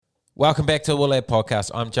Welcome back to the Wool Lad Podcast.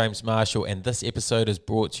 I'm James Marshall, and this episode is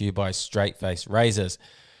brought to you by Straight Face Razors.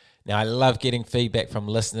 Now, I love getting feedback from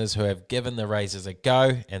listeners who have given the razors a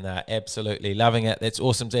go, and they're absolutely loving it. That's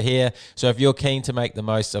awesome to hear. So if you're keen to make the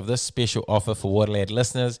most of this special offer for Waterlad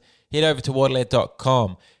listeners, head over to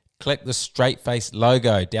waterlad.com, click the Straight Face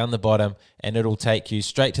logo down the bottom, and it'll take you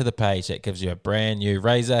straight to the page that gives you a brand new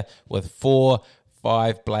razor with 4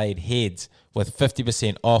 5-blade heads with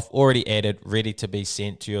 50% off already added, ready to be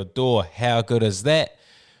sent to your door. How good is that?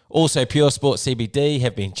 Also, Pure Sport CBD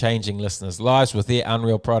have been changing listeners' lives with their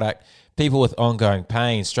unreal product. People with ongoing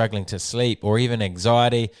pain, struggling to sleep, or even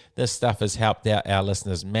anxiety, this stuff has helped out our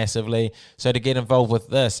listeners massively. So to get involved with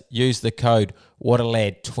this, use the code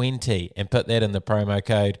WATERLAD20 and put that in the promo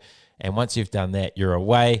code. And once you've done that, you're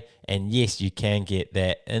away. And yes, you can get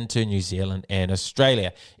that into New Zealand and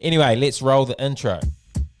Australia. Anyway, let's roll the intro.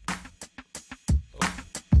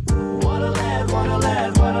 What a lad, what a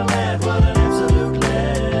lad, what a lad, what an absolute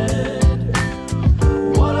lad.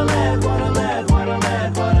 What a lad, what a lad, what a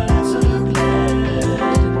lad, what an absolute lad.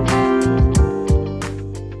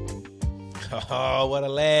 Oh, what a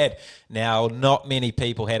lad. Now, not many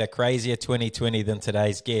people had a crazier 2020 than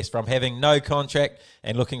today's guest. From having no contract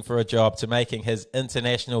and looking for a job to making his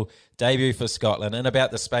international debut for Scotland in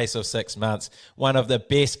about the space of 6 months. One of the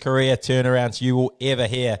best career turnarounds you will ever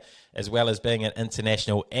hear, as well as being an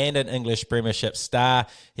international and an English Premiership star.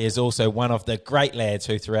 He is also one of the great lads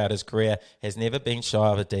who throughout his career has never been shy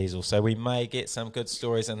of a diesel. So we may get some good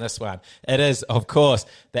stories in this one. It is, of course,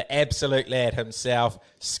 the absolute lad himself,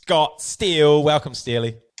 Scott Steele. Welcome,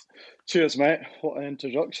 Steely. Cheers, mate. What an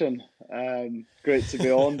introduction. Great to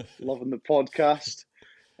be on. Loving the podcast.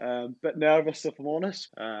 Bit nervous, if I'm honest.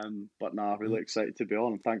 But really excited to be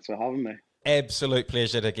on. And thanks for having me. Absolute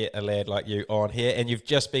pleasure to get a lad like you on here. And you've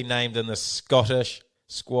just been named in the Scottish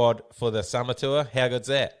squad for the summer tour. How good's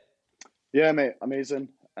that? Yeah, mate. Amazing.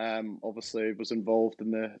 Obviously, was involved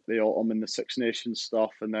in the autumn and the Six Nations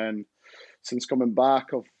stuff. And then since coming back,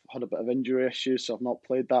 I've had a bit of injury issues, so I've not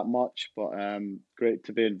played that much. But great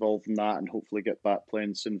to be involved in that and hopefully get back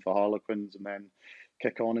playing soon for Harlequins and then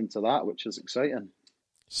kick on into that, which is exciting.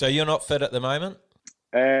 So you're not fit at the moment?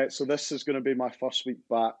 So this is going to be my first week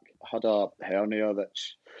back. I had a hernia that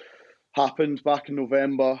happened back in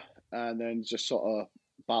November and then just sort of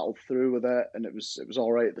battled through with it. And it was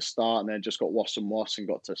all right at the start and then just got worse and worse and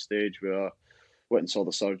got to a stage where I went and saw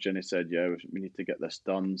the surgeon. He said, yeah, we need to get this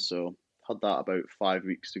done. So had that about 5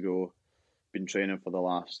 weeks ago. Been training for the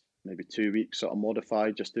last maybe 2 weeks, sort of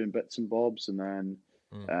modified, just doing bits and bobs. And then,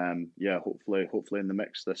 hopefully in the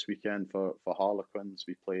mix this weekend for Harlequins.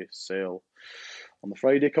 We play Sale on the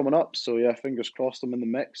Friday coming up. So, yeah, fingers crossed I'm in the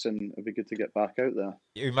mix and it'll be good to get back out there.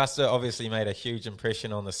 You must have obviously made a huge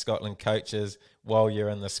impression on the Scotland coaches while you're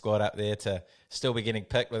in the squad up there to still be getting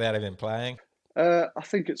picked without even playing. I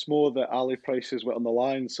think it's more that Ali prices were on the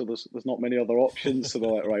line, so there's not many other options. So they're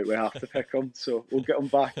like, right, we have to pick him, so we'll get him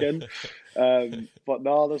back in. But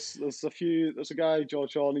no, there's a few. There's a guy,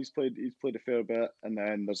 George Horn. He's played a fair bit, and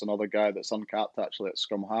then there's another guy that's uncapped actually at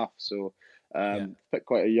scrum half. So picked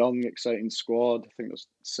quite a young, exciting squad. I think there's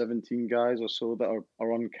 17 guys or so that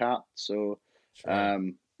are uncapped. So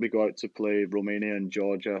we go out to play Romania and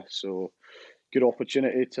Georgia. So good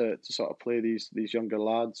opportunity to sort of play these younger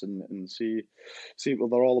lads and see what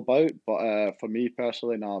they're all about. But for me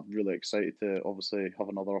personally, now I'm really excited to obviously have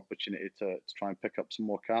another opportunity to try and pick up some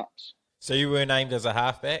more caps. So you were named as a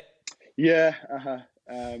halfback? Yeah,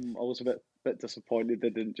 I was a bit disappointed they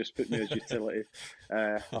didn't just put me as utility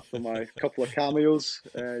after my couple of cameos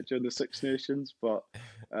during the Six Nations. But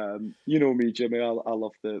you know me, Jimmy, I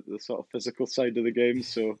love the sort of physical side of the game.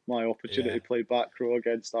 So my opportunity to play back row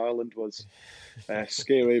against Ireland was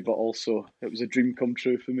scary, but also it was a dream come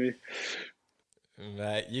true for me.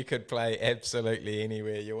 Mate, you could play absolutely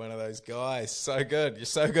anywhere. You're one of those guys. So good. You're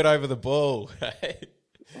so good over the ball.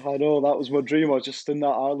 I know, that was my dream. I was just in that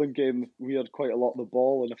Ireland game, we had quite a lot of the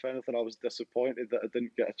ball, and if anything, I was disappointed that I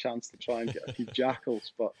didn't get a chance to try and get a few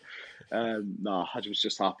jackals. But I was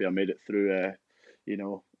just happy I made it through,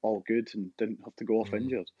 all good and didn't have to go off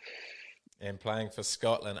injured. And playing for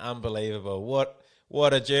Scotland, unbelievable.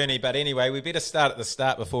 What a journey. But anyway, we better start at the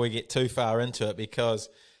start before we get too far into it, because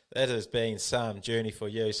that has been some journey for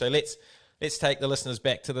you. So let's take the listeners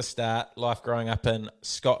back to the start. Life growing up in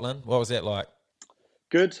Scotland, what was that like?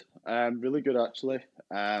 Good, really good actually.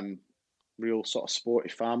 Real sort of sporty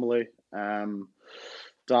family.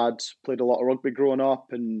 Dad played a lot of rugby growing up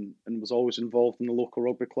and was always involved in the local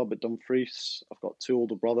rugby club at Dumfries. I've got two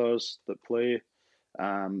older brothers that play,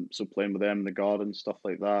 so playing with them in the garden, stuff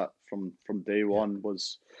like that from day one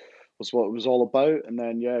was what it was all about. And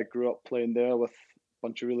then grew up playing there with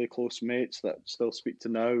bunch of really close mates that still speak to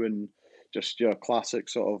now, and just your classic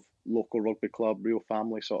sort of local rugby club, real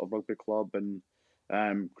family sort of rugby club, and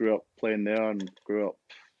grew up playing there, and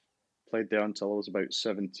played there until I was about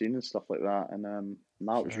 17 and stuff like that, and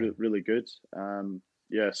that was Sure. really good.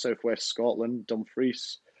 Yeah, southwest Scotland,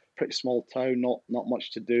 Dumfries, pretty small town, not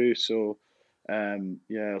much to do, so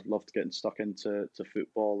yeah, loved getting stuck into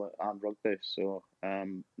football and rugby. So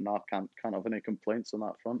no, I can't have any complaints on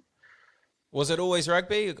that front. Was it always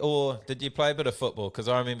rugby, or did you play a bit of football? Because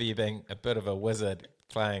I remember you being a bit of a wizard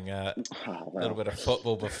playing a Ah, little well, bit of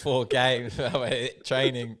football before game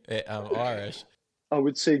training at Irish. I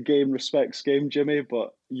would say game respects game, Jimmy,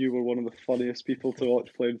 but you were one of the funniest people to watch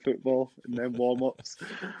playing football in them warm ups.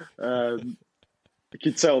 Um, you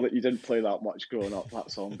could tell that you didn't play that much growing up.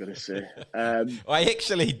 That's all I'm going to say. I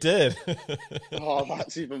actually did. Oh,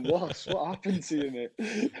 that's even worse. What happened to you,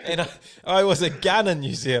 mate? And I was a gun in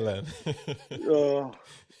New Zealand. Oh,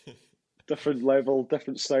 different level,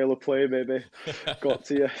 different style of play, maybe got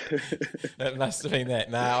to you. It must have been that.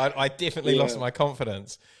 No, I definitely lost Yeah, my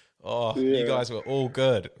confidence. Oh, you yeah. guys were all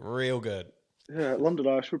good, real good. Yeah, London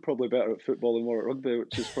Irish were probably better at football than we were at rugby,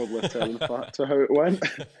 which is probably a telling fact to how it went.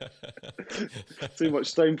 Too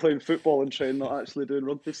much time playing football and training, not actually doing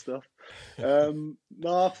rugby stuff. No,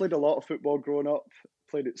 I played a lot of football growing up.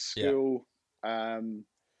 Played at Yeah. school. Um,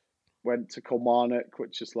 went to Kilmarnock,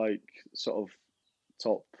 which is like sort of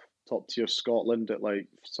top top tier Scotland at like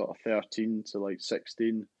sort of 13 to like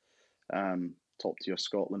 16. Top tier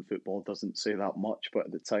Scotland football doesn't say that much, but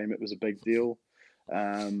at the time it was a big deal.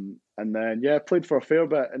 And then yeah, played for a fair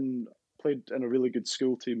bit and played in a really good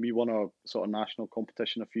school team. We won a sort of national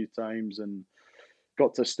competition a few times and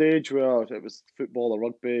got to a stage where it was football or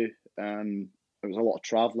rugby. It was a lot of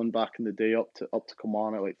travelling back in the day up to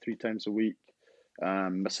Kilmarnock like 3 times a week.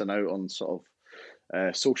 Missing out on sort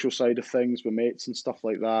of social side of things with mates and stuff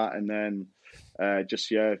like that. And then just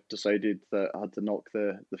yeah, decided that I had to knock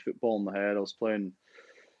the football on the head. I was playing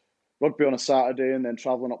rugby on a Saturday and then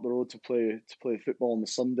travelling up the road to play football on the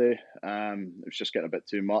Sunday. It was just getting a bit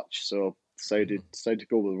too much, so decided to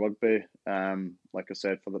go with rugby. Like I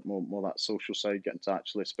said, for the more that social side, getting to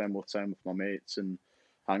actually spend more time with my mates and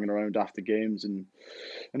hanging around after games and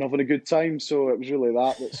having a good time. So it was really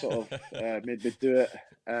that sort of made me do it.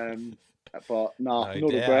 But nah, No no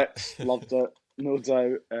doubt. regrets. Loved it, no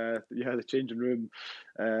doubt. Yeah, the changing room,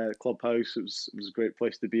 clubhouse. It was a great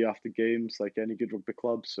place to be after games, like any good rugby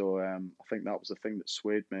club. So I think that was the thing that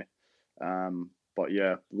swayed me. But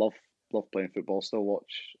yeah, love playing football. Still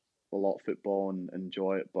watch a lot of football and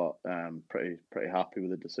enjoy it. But pretty happy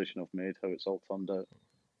with the decision I've made. How it's all turned out.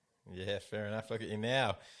 Yeah, fair enough. Look at you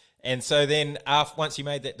now. And so then, after once you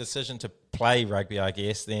made that decision to play rugby, I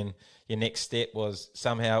guess then your next step was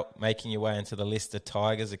somehow making your way into the Leicester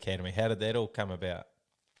Tigers Academy. How did that all come about?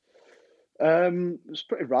 It was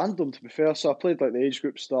pretty random to be fair. So I played like the age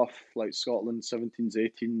group stuff, like Scotland 17s,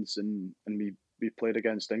 18s, and we played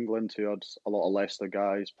against England, who had a lot of Leicester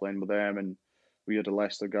guys playing with them, and we had a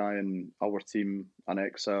Leicester guy in our team,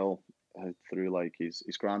 an XL, through like his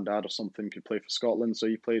granddad or something could play for Scotland, so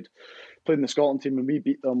he played in the Scotland team, and we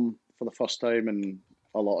beat them for the first time in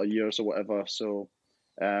a lot of years or whatever. So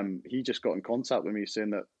he just got in contact with me saying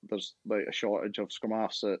that there's like a shortage of scrum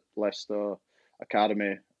halves at Leicester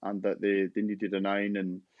Academy and that they needed a nine.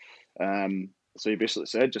 And so he basically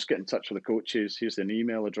said, just get in touch with the coaches. Here's an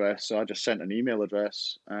email address. So I just sent an email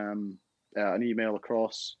address, an email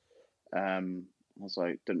across. I was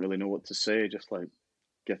like, didn't really know what to say, just like,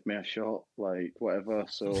 give me a shot, like whatever.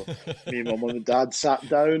 So me and my mum and dad sat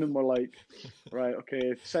down and were like, right,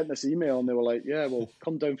 okay, sent this email, and they were like, yeah, well,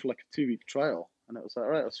 come down for like a 2 week trial. And it was like,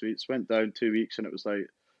 all right, that's sweet. So went down 2 weeks, and it was like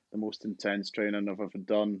the most intense training I've ever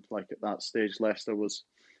done. Like at that stage, Leicester was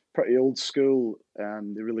pretty old school.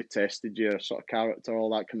 They really tested your sort of character,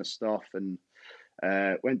 all that kind of stuff. And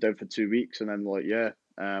went down for 2 weeks, and then like, yeah,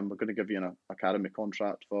 we're going to give you an academy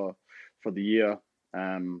contract for the year.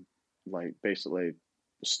 Like basically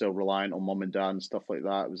still reliant on mum and dad and stuff like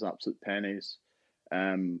that. It was absolute pennies.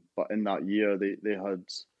 But in that year, they had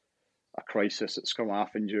a crisis at scrum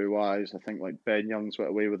half injury wise. I think like Ben Youngs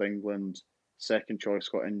went away with England. Second choice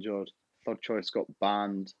got injured. Third choice got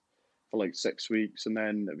banned for like 6 weeks, and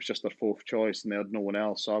then it was just their fourth choice, and they had no one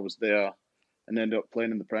else. So I was there, and ended up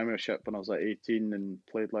playing in the Premiership when I was like 18, and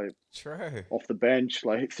played like True. off the bench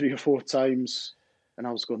like 3 or 4 times. And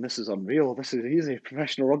I was going, this is unreal. This is easy.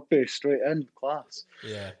 Professional rugby, straight in class.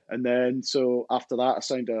 Yeah. And then so after that, I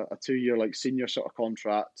signed a 2 year like senior sort of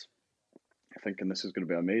contract, thinking this is going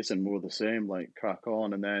to be amazing, more of the same, like crack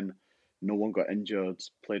on. And then no one got injured.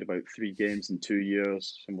 Played about 3 games in 2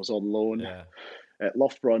 years and was on loan. Yeah. at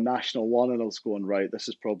Loughborough National 1, and I was going, right, this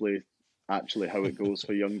is probably actually how it goes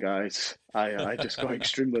for young guys. I just got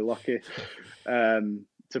extremely lucky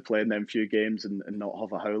to play in them few games and not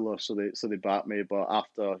have a howler, so they backed me. But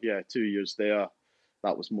after 2 years there,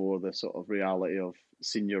 that was more the sort of reality of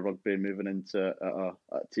senior rugby, moving into a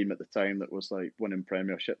team at the time that was like winning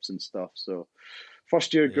premierships and stuff. So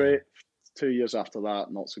first year great, 2 years after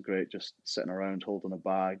that not so great, just sitting around holding a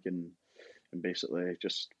bag and basically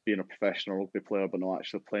just being a professional rugby player but not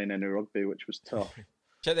actually playing any rugby, which was tough.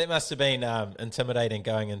 So that must have been intimidating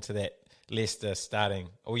going into that Leicester starting.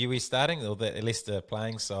 Or were you starting or the Leicester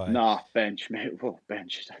playing side? Nah, bench, mate. Well,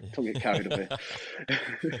 bench. Don't get carried away.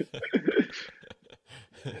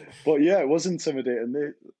 But yeah, it was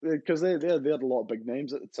intimidating. Because they had a lot of big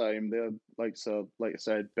names at the time. They had like I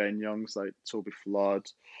said, Ben Youngs, like Toby Flood,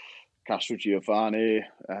 Castro Giovanni,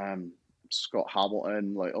 Scott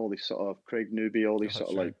Hamilton, like all these sort of Craig Newby, all these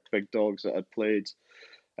sort of like big dogs that had played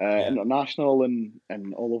international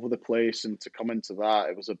and all over the place. And to come into that,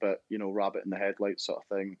 it was a bit, rabbit in the headlights sort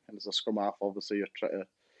of thing. And as a scrum half, obviously you're trying to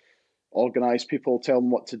organise people, tell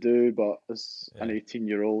them what to do. But as an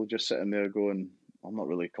 18-year-old, just sitting there going, I'm not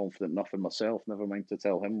really confident enough in myself, never mind to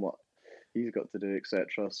tell him what he's got to do,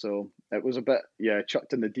 etc. So it was a bit,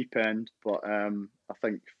 chucked in the deep end. But I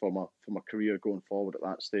think for my career going forward at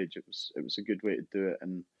that stage, it was a good way to do it.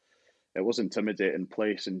 And it was intimidating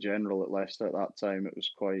place in general at Leicester at that time. It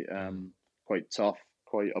was quite tough,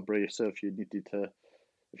 quite abrasive. You needed to,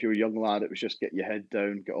 if you were a young lad, it was just get your head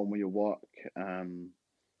down, get on with your work.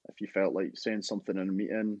 If you felt like saying something in a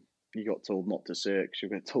meeting, you got told not to say it because you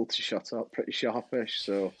got told to shut up pretty sharpish.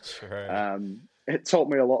 So it taught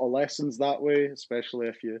me a lot of lessons that way, especially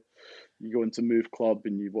if you go into Move Club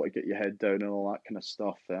and you want to get your head down and all that kind of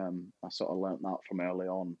stuff. I sort of learnt that from early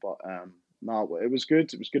on. But no, it was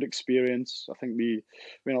good. It was good experience. I think we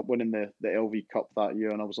ended up winning the LV Cup that year,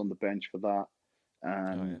 and I was on the bench for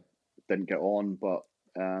that. Didn't get on, but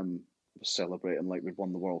was celebrating like we'd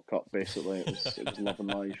won the World Cup. Basically, it was loving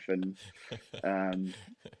life and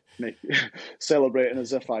celebrating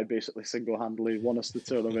as if I basically single-handedly won us the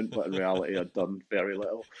tournament, but in reality I'd done very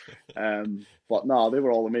little. But no, they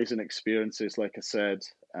were all amazing experiences, like I said.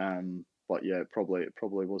 But yeah, it probably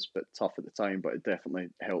was a bit tough at the time, but it definitely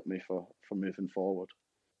helped me for moving forward.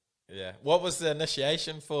 Yeah. What was the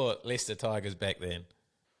initiation for Leicester Tigers back then?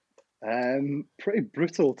 Pretty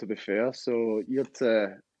brutal, to be fair. So you had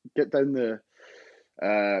to get down the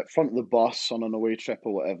front of the bus on an away trip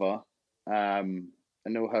or whatever. I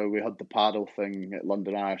know how we had the paddle thing at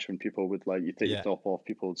London Irish when people would you take your top off,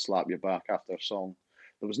 people would slap your back after a song.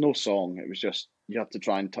 There was no song. It was just you had to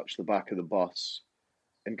try and touch the back of the bus.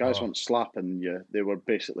 And guys weren't slapping you, they were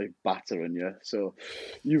basically battering you. So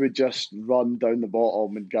you would just run down the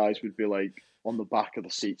bottom and guys would be like on the back of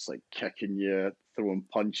the seats, like kicking you, throwing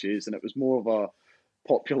punches. And it was more of a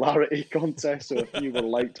popularity contest. So if you were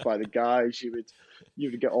liked by the guys, you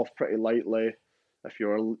would get off pretty lightly. If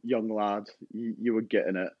you're a young lad, you were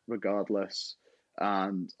getting it regardless.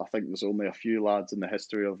 And I think there's only a few lads in the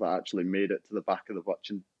history of that actually made it to the back of the bus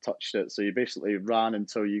and touched it. So you basically ran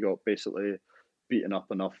until you got basically beaten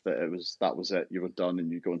up enough that that was it, you were done,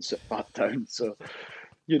 and you go and sit back down. So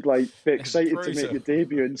you'd be excited to make your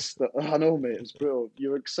debut and stuff. I know, mate, it was brutal. You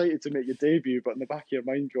were excited to make your debut, but in the back of your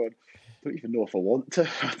mind going, I don't even know if I want to.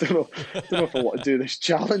 I don't know if I want to do this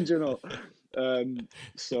challenge,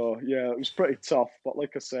 So yeah, it was pretty tough. But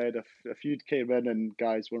like I said, if you'd came in and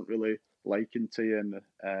guys weren't really liking to you and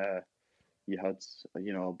you had,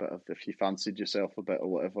 a bit of, if you fancied yourself a bit or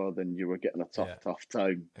whatever, then you were getting a tough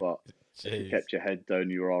time. But if you kept your head down,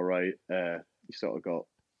 you were all right. You sort of got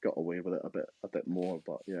away with it a bit more.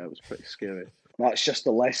 But yeah, it was pretty scary. That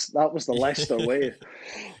was the Leicester way.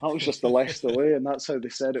 That was just the Leicester way, and that's how they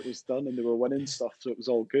said it was done, and they were winning stuff, so it was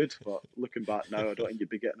all good. But looking back now, I don't think you'd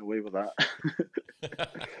be getting away with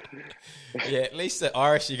that. Yeah, at least the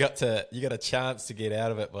Irish, you got a chance to get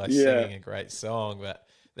out of it by singing a great song, but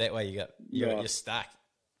that way you're stuck.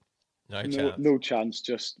 No chance. No chance.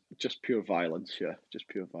 Just pure violence. Yeah, just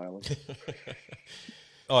pure violence.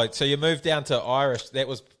 Oh, so you moved down to Irish.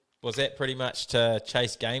 Was that pretty much to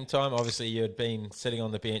chase game time? Obviously, you had been sitting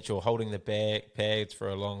on the bench or holding the pads for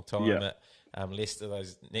a long time at Leicester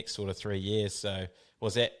those next sort of 3 years. So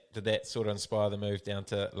did that sort of inspire the move down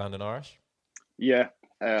to London Irish? Yeah,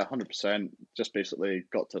 100%. Just basically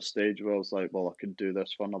got to a stage where I was like, well, I could do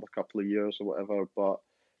this for another couple of years or whatever. But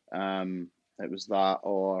it was that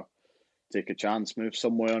or take a chance, move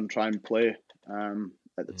somewhere and try and play.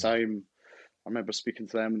 At the time, I remember speaking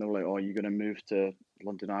to them and they were like, oh, you're going to move to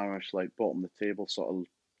London Irish, like bottom of the table sort of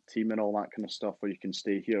team and all that kind of stuff, where you can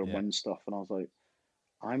stay here and win stuff. And I was like,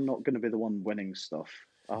 I'm not going to be the one winning stuff.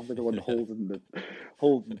 I'll be the one holding the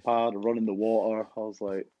pad or running the water. I was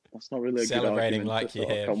like, that's not really a good Celebrating argument to like you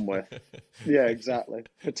sort of have. come with. Yeah, exactly.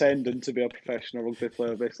 Pretending to be a professional rugby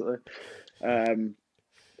player, basically. Um,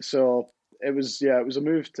 so it was a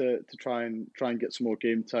move to try and get some more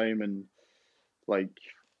game time, and like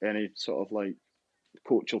any sort of like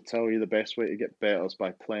coach will tell you, the best way to get better is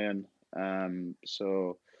by playing.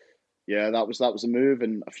 So yeah, that was a move,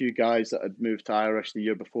 and a few guys that had moved to Irish the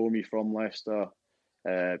year before me from Leicester,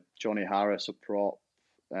 Johnny Harris a prop,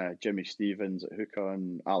 Jimmy Stevens at hooker,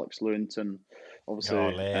 and Alex Lewington, Oh,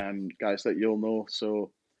 obviously lad. guys that you'll know.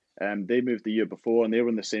 So they moved the year before, and they were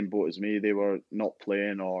in the same boat as me. They were not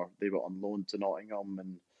playing, or they were on loan to Nottingham,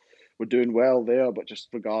 and were doing well there, but just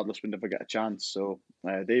regardless, we never get a chance. So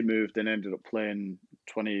they moved and ended up playing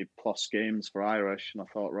 20 plus games for Irish, and I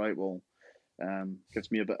thought, right, well,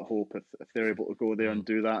 gives me a bit of hope if they're able to go there Mm. and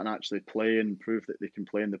do that and actually play and prove that they can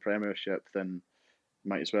play in the Premiership, then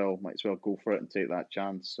might as well go for it and take that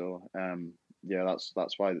chance. So yeah, that's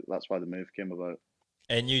why the move came about.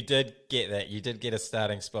 And you did get that. You did get a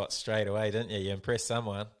starting spot straight away, didn't you? You impressed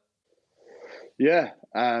someone. Yeah.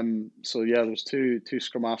 So yeah, there was two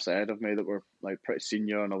scrum halves ahead of me that were like pretty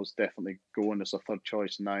senior, and I was definitely going as a third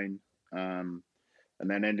choice nine. Um, and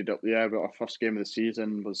then ended up, yeah, but our first game of the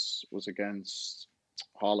season was against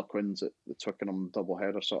Harlequins at the Twickenham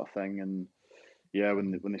doubleheader sort of thing. And yeah,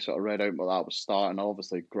 when they sort of read out what that was starting, I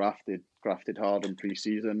obviously grafted hard in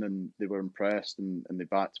pre-season, and they were impressed, and they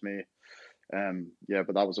backed me. Yeah,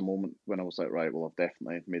 but that was a moment when I was like, right, well, I've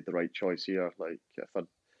definitely made the right choice here. Like, if I'd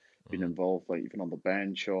been Mm. involved, like even on the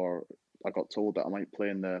bench, or I got told that I might play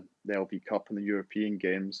in the LV Cup and the European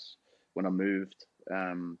games when I moved.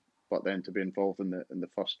 But then to be involved in the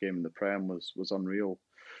first game in the Prem was unreal.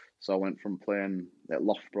 So I went from playing at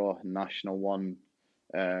Loughborough in National One,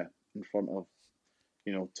 in front of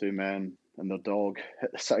two men and their dog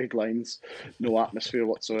at the sidelines, no atmosphere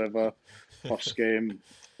whatsoever. First game,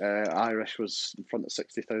 Irish was in front of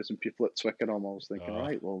 60,000 people at Twickenham. I was thinking, Oh,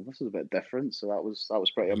 right, well, this is a bit different. So that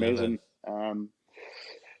was pretty living. amazing.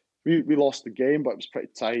 We lost the game, but it was pretty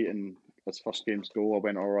tight. And as first games go, I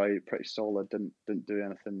went all right, pretty solid. Didn't do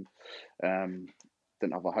anything. Um,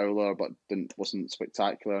 didn't have a howler, but didn't wasn't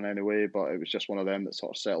spectacular in any way. But it was just one of them that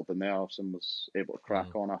sort of settled the nerves and was able to crack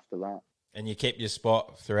Mm. on after that. And you kept your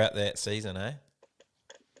spot throughout that season, eh?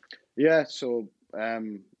 Yeah, so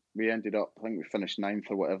we ended up, I think we finished ninth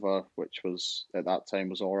or whatever, which was at that time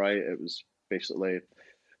was all right. It was basically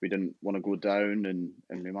we didn't want to go down, and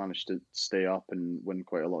we managed to stay up and win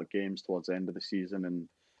quite a lot of games towards the end of the season, and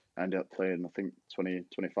ended up playing, I think, 20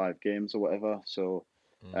 25 games or whatever. So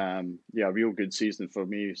Mm. yeah, a real good season for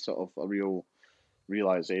me, sort of a real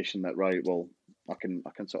realization that, right, well, I can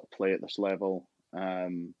sort of play at this level.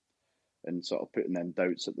 And sort of putting them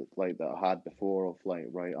doubts at that I had before of like,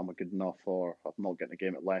 right, am I good enough, or I'm not getting a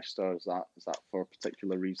game at Leicester? Is that for a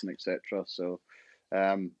particular reason, etc. So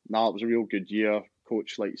no, it was a real good year.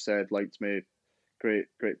 Coach, like you said, liked me. Great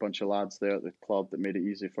bunch of lads there at the club that made it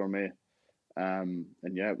easy for me. And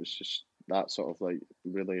yeah, it was just that sort of like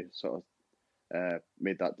really sort of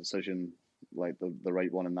made that decision like the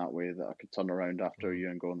right one in that way, that I could turn around after a Mm. year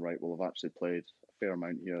and going, right, well, I've actually played a fair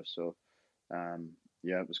amount here. So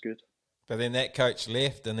yeah, it was good. But then that coach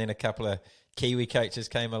left, and then a couple of Kiwi coaches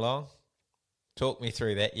came along. Talk me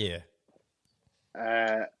through that year.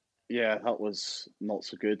 Uh, yeah, that was not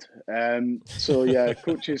so good. So yeah,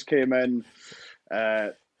 coaches came in.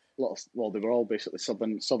 Well, they were all basically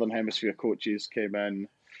Southern Hemisphere coaches came in.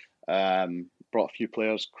 Brought a few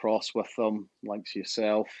players across with them, like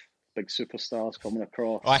yourself, big superstars coming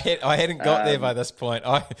across. I hadn't got there by Um, this point.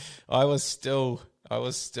 I was still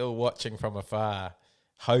watching from afar,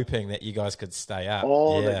 hoping that you guys could stay up.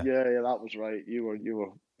 oh, Yeah. yeah, that was right. You were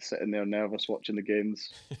sitting there nervous watching the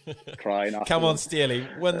games, crying Come on, afterwards. Steely,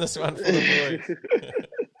 win this one for the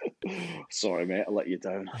boys. Sorry, mate, I let you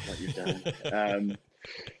down. I let you down.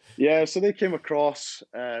 Yeah, so they came across,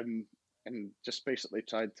 and just basically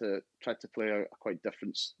tried to play a quite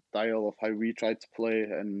different style of how we tried to play,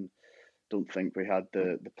 and don't think we had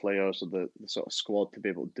the players or the sort of squad to be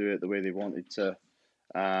able to do it the way they wanted to.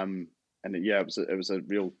 Yeah, it was a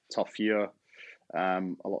real tough year. A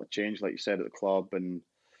lot of change, like you said, at the club, and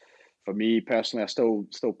for me personally, I still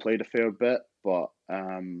played a fair bit, but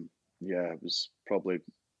yeah, it was probably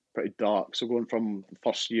pretty dark. So going from the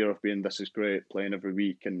first year of being this is great, playing every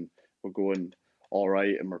week, and we're going all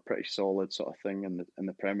right, and we're pretty solid sort of thing in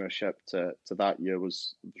the Premiership, to that year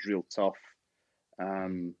was real tough.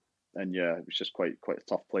 Mm. And yeah, it was just quite a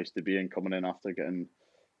tough place to be in, coming in after getting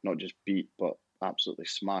not just beat but absolutely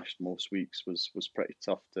smashed most weeks was pretty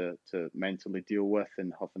tough to mentally deal with,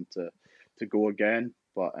 and having to go again.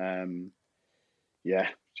 But yeah,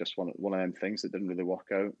 just one of them things that didn't really work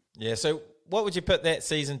out. Yeah. So, what would you put that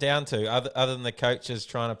season down to, other than the coaches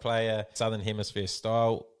trying to play a Southern Hemisphere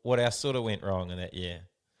style? What else sort of went wrong in that year?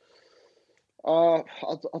 I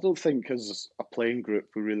don't think as a playing group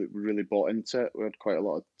we really bought into it. We had quite a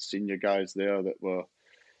lot of senior guys there that were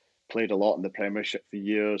played a lot in the Premiership for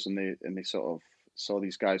years, and they sort of saw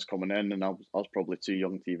these guys coming in, and I was probably too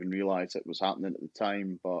young to even realise it was happening at the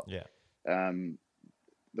time. But Yeah. um,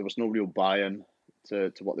 there was no real buy-in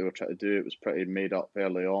to what they were trying to do. It was pretty made up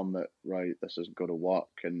early on that, right, this isn't going to work,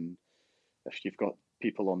 and if you've got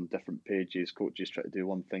people on different pages, coaches try to do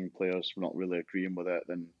one thing, players not really agreeing with it,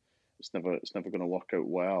 then it's never going to work out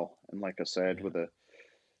well. And like I said, Yeah. with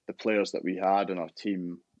the players that we had in our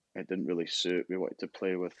team, it didn't really suit. We wanted to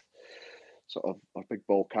play with sort of our big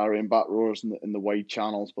ball carrying back rowers in the wide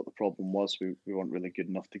channels, but the problem was we weren't really good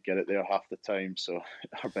enough to get it there half the time. So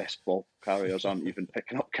our best ball carriers aren't even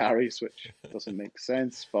picking up carries, which doesn't make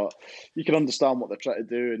sense. But you can understand what they're trying to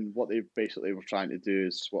do, and what they basically were trying to do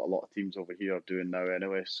is what a lot of teams over here are doing now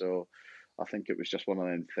anyway. So I think it was just one of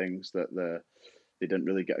them things that they didn't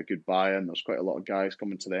really get a good buy-in. There's quite a lot of guys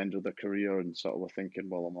coming to the end of their career and sort of were thinking,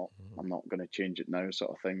 well, I'm not going to change it now,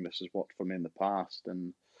 sort of thing. This has worked for me in the past,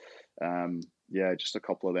 and yeah, just a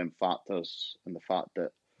couple of them factors, and the fact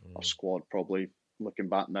that our squad probably, looking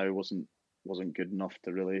back now, wasn't good enough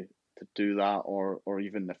to really to do that, or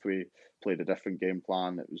even if we played a different game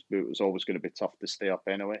plan, it was always going to be tough to stay up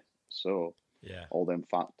anyway. So Yeah. all them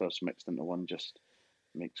factors mixed into one just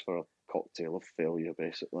makes for a cocktail of failure,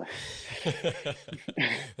 basically.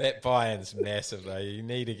 That buy-in's massive, though. You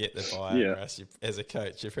need to get the buy-in, Yeah. or else as a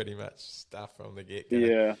coach, you're pretty much stuffed from the get-go.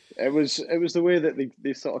 Yeah, it was the way that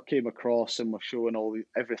they sort of came across and were showing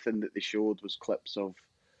everything that they showed was clips of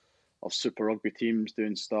Super Rugby teams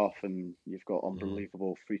doing stuff, and you've got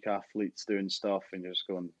unbelievable freak athletes doing stuff, and you're just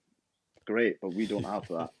going, great, but we don't have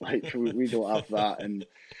that. Like we don't have that, and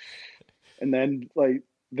then like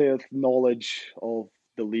their knowledge of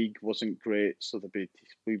the league wasn't great, so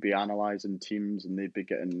we'd be analysing teams, and they'd be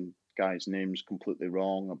getting guys' names completely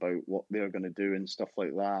wrong about what they're going to do and stuff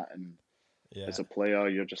like that, and Yeah. as a player,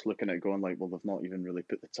 you're just looking at it going like, well, they've not even really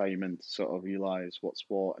put the time in to sort of realise what's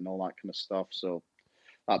what and all that kind of stuff. So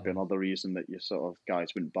that'd be another reason that you sort of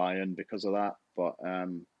guys wouldn't buy in because of that. But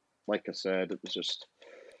like I said, it was just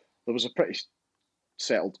there was a pretty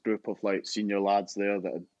settled group of like senior lads there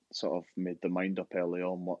that had sort of made their mind up early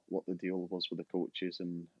on what the deal was with the coaches,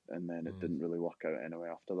 and then it didn't really work out anyway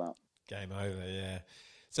after that. Game over, yeah.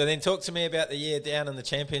 So then talk to me about the year down in the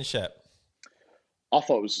championship. I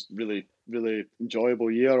thought it was really, really enjoyable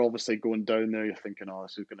year. Obviously, going down there, you're thinking, "Oh,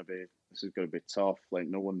 this is going to be tough. Like,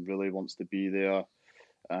 no one really wants to be there."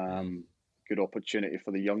 Good opportunity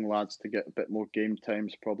for the young lads to get a bit more game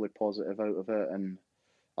times, probably positive out of it. And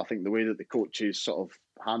I think the way that the coaches sort of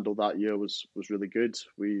handled that year was really good.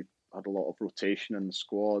 We had a lot of rotation in the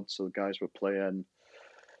squad, so the guys were playing.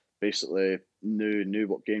 Basically, knew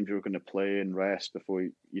what games you were going to play and rest before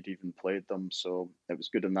you'd even played them. So it was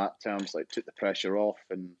good in that terms. Like, took the pressure off,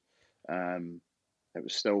 and it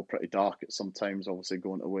was still pretty dark at some times. Obviously,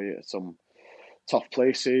 going away at some tough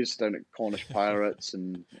places down at Cornish Pirates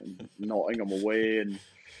and Nottingham away, and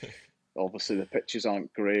obviously the pitches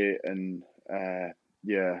aren't great, and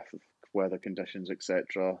yeah, weather conditions,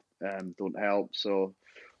 etc., don't help. So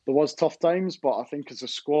there was tough times, but I think as a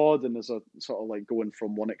squad and as a sort of like going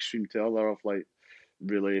from one extreme to the other of like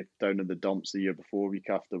really down in the dumps the year before, week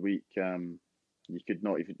after week, you could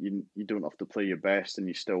not even you don't have to play your best and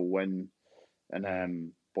you still win,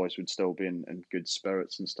 and boys would still be in good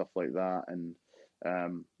spirits and stuff like that, and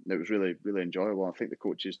it was really really enjoyable. I think the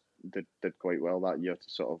coaches did quite well that year to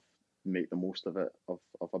sort of make the most of it of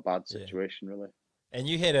a bad situation, really. And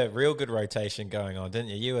you had a real good rotation going on, didn't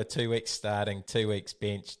you? You were 2 weeks starting, 2 weeks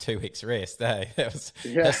bench, 2 weeks rest, eh? That was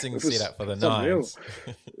thing set up for the Nines.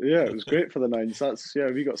 Yeah, it was great for the Nines.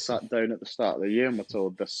 We got sat down at the start of the year and we're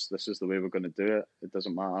told this is the way we're going to do it. It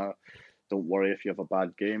doesn't matter. Don't worry if you have a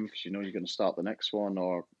bad game because you know you're going to start the next one,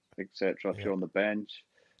 or etc. if you're on the bench.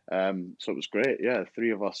 So it was great. Yeah, the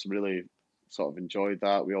three of us really sort of enjoyed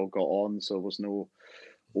that. We all got on, so there was no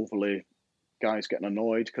overly guys getting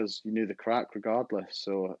annoyed because you knew the crack regardless.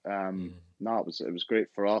 So no, it was great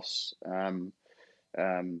for us.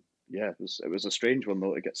 Yeah, it was a strange one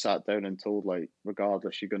though to get sat down and told like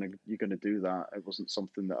regardless you're gonna do that. It wasn't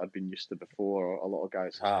something that I'd been used to before, or a lot of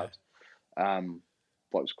guys had.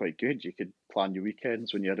 But it was quite good. You could plan your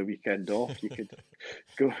weekends when you had a weekend off. You could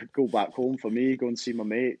go back home for me, go and see my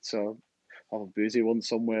mates, or have a boozy one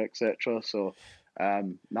somewhere, etc. So,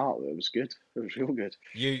 no, it was good. It was real good.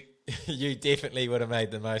 You you definitely would have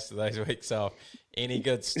made the most of those weeks off. Any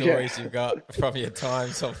good Yeah. stories you've got from your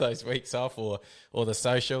times of those weeks off, or the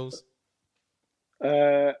socials?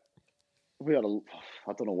 Uh, we had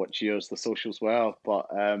I don't know which years the socials were, but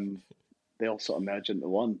they all sort of merge into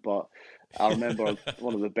one. But I remember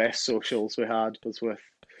one of the best socials we had was with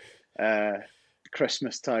uh,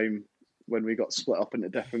 Christmas time when we got split up into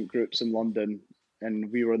different groups in London,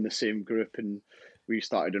 and we were in the same group, and we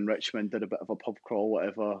started in Richmond, did a bit of a pub crawl,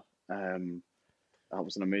 whatever. That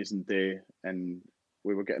was an amazing day, and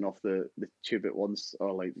we were getting off the tube at once,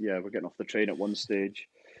 or like we're getting off the train at one stage,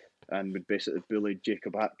 and we'd basically bullied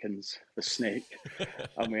Jacob Atkins, the snake,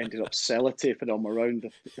 and we ended up sellotaping him around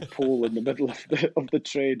the pole in the middle of the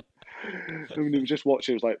train. And he was just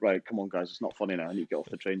watching. He was like, "Right, come on, guys, it's not funny now. I need to get off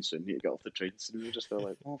the train soon. I need to get off the train soon." And we were just there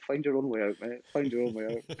like, "Oh, find your own way out, mate. Find your own way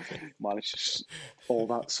out." Managed to all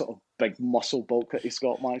that sort of big muscle bulk that he's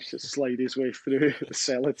got, managed to slide his way through the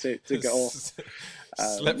sellotape to get off.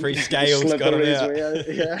 Slippery scales got him out. Way out.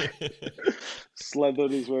 Yeah,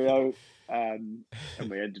 slithered his way out. And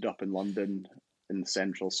we ended up in London in the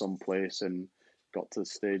central someplace, and got to the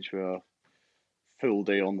stage where full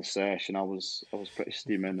day on the sesh, and I was pretty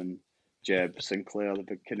steaming, and Jeb Sinclair, the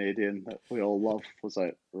big Canadian that we all love, was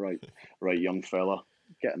like, right, young fella,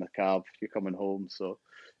 get in a cab, you're coming home. So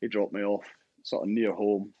he dropped me off sort of near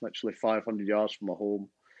home, literally 500 yards from my home.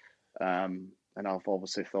 And I've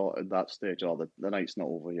obviously thought at that stage, oh, the night's not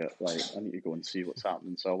over yet, right, I need to go and see what's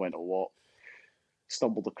happening. So I went a walk,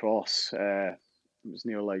 stumbled across, it was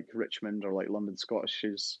near like Richmond or like London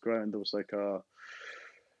Scottish's ground. There was like a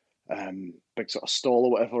big sort of stall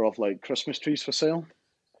or whatever of like Christmas trees for sale.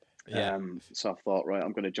 Yeah. So I thought, right,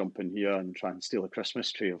 I'm going to jump in here and try and steal a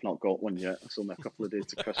Christmas tree. I've not got one yet. It's only a couple of days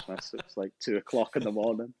to Christmas. It's like 2 o'clock in the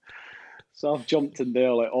morning. So I've jumped in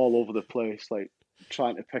there like all over the place, like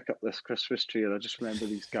trying to pick up this Christmas tree. And I just remember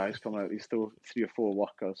these guys come out, these three or four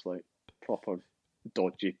workers, like proper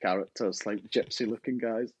dodgy characters, like gypsy looking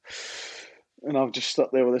guys. And I've just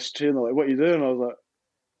stuck there with this tree, and they're like, "What are you doing?" I was like,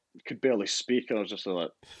 could barely speak, and I was just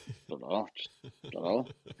like, don't know.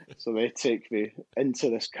 So they take me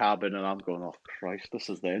into this cabin, and I'm going, "Oh Christ, this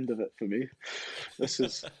is the end of it for me. This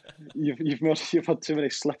is you've had too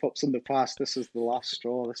many slip ups in the past. This is the last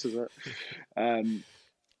straw. This is it."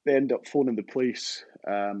 They end up phoning the police.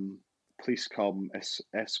 Police come,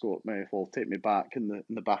 escort me, well, take me back in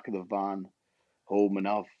the back of the van home, and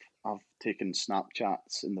I've taken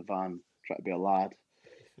Snapchats in the van, trying to be a lad,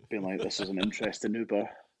 being like, "This is an interesting Uber.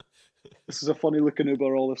 This is a funny looking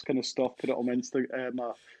Uber," all this kind of stuff. Put it on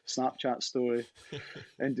my Snapchat story.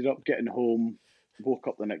 Ended up getting home, woke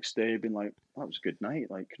up the next day, being like, "That was a good night.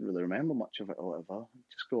 Like, couldn't really remember much of it or whatever."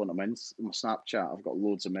 Just go on my Snapchat. I've got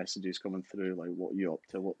loads of messages coming through, like, "What are you up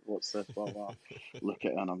to? What's this?" Blah blah. Look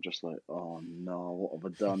at it, and I'm just like, "Oh no, what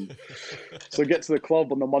have I done?" So I get to the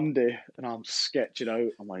club on the Monday, and I'm sketching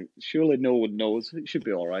out. I'm like, surely no one knows. It should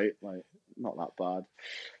be all right. Like, not that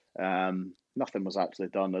bad. Nothing was actually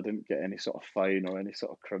done. I didn't get any sort of fine or any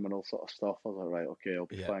sort of criminal sort of stuff. I was like, right, okay, I'll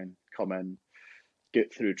be fine. Come in,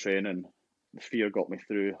 get through training. The fear got me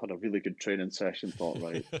through. Had a really good training session. Thought,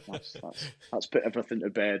 right, that's put everything to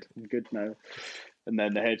bed. I'm good now. And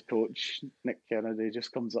then the head coach, Nick Kennedy,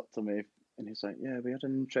 just comes up to me, and he's like, "Yeah, we had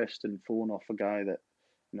an interesting phone off a guy that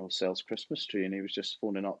sells Christmas tree, and he was just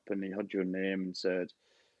phoning up, and he heard your name and said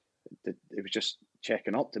he was just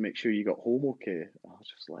checking up to make sure you got home okay." I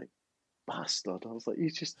was just like, bastard. I was like,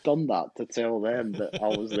 "He's just done that to tell them that I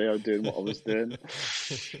was there doing what I was doing."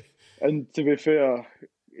 And to be fair,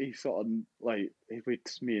 he sort of like,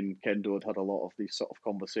 me and Kendo had a lot of these sort of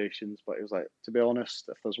conversations, but he was like, "To be honest,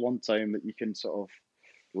 if there's one time that you can sort of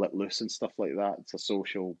let loose and stuff like that, it's a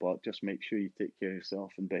social, but just make sure you take care of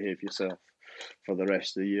yourself and behave yourself for the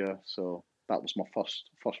rest of the year." So that was my first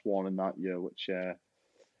warning that year, which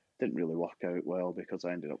didn't really work out well because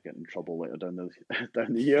I ended up getting in trouble later down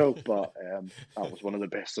the year. But that was one of the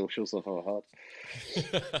best socials I've ever had.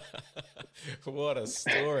 What a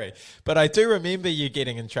story! But I do remember you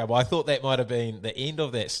getting in trouble. I thought that might have been the end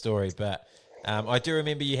of that story, but I do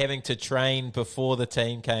remember you having to train before the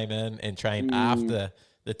team came in and train after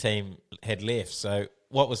the team had left. So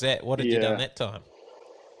what was that? What had you done that time?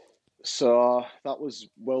 So that was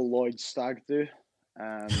Will Lloyd's stag do.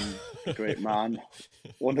 Great man,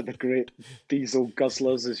 one of the great diesel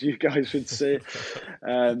guzzlers, as you guys would say.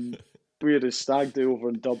 We had a stag do over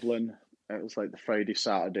in Dublin. It was like the Friday,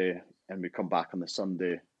 Saturday, and we come back on the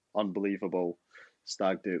Sunday. Unbelievable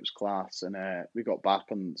stag do. It was class. And we got back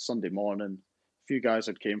on Sunday morning. A few guys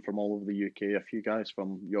had came from all over the UK. A few guys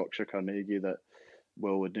from Yorkshire Carnegie that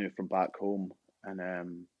Will would knew from back home,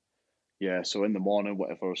 and yeah, so in the morning,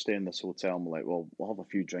 whatever, we're staying in this hotel, and we're like, well, we'll have a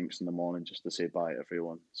few drinks in the morning just to say bye to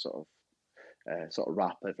everyone, sort of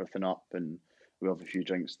wrap everything up, and we have a few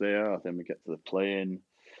drinks there. Then we get to the plane.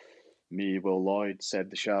 Me, Will Lloyd, Seb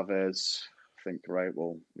de Chavez. Think, right,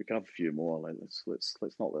 well, we can have a few more. Like, let's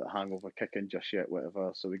not let the hangover kick in just yet,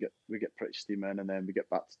 whatever. So we get pretty steaming, and then we get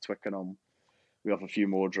back to Twickenham. We have a few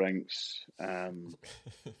more drinks.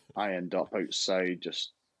 I end up outside,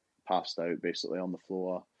 just passed out, basically on the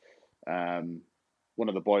floor. One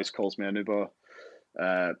of the boys calls me an Uber,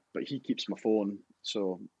 but he keeps my phone.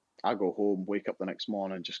 So I go home, wake up the next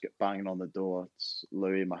morning, just get banging on the door. It's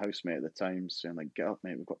Louis, my housemate at the time, saying like, "Get up,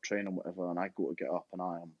 mate. We've got training, whatever." And I go to get up, and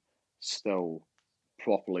I am still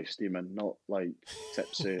properly steaming, not like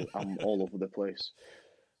tipsy. I'm all over the place.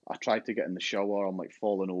 I tried to get in the shower. I'm like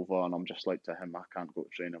falling over, and I'm just like to him, "I can't go to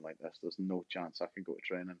training like this. There's no chance I can go to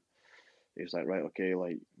training." He's like, "Right, okay,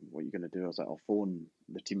 like, what are you gonna do?" I was like, "I'll phone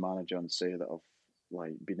the team manager and say that I've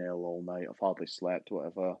like been ill all night. I've hardly slept,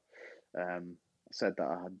 whatever." I said that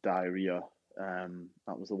I had diarrhea.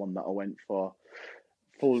 That was the one that I went for.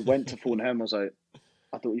 Went to phone him. I was like,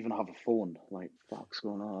 "I don't even have a phone. Like, fuck's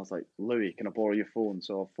going on?" I was like, "Louis, can I borrow your phone?"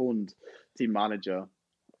 So I phoned team manager.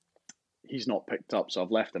 He's not picked up, so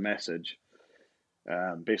I've left a message,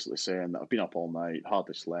 basically saying that I've been up all night,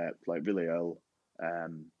 hardly slept, like really ill,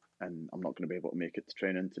 and I'm not going to be able to make it to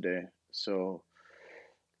training today. So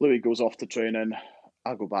Louis goes off to training.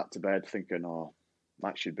 I go back to bed thinking, "Oh,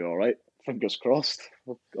 that should be all right. Fingers crossed.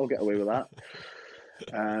 I'll get away with that."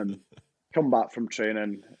 Come back from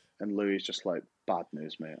training, and Louis just like, "Bad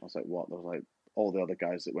news, mate." I was like, "What?" There was like all the other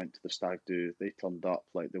guys that went to the stag do. They turned up,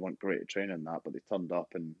 like they weren't great at training and that, but they turned up,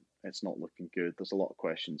 and it's not looking good. There's a lot of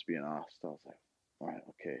questions being asked. I was like, "All right,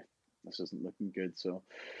 okay, this isn't looking good." So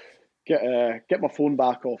get my phone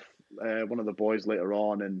back off one of the boys later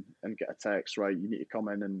on, and get a text. Right, you need to come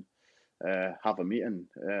in and have a meeting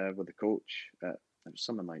with the coach. It was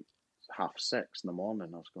something like 6:30 in the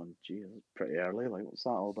morning. I was going, "Gee, that's pretty early. Like, what's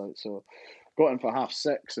that all about?" So got in for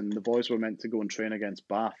 6:30, and the boys were meant to go and train against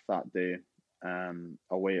Bath that day,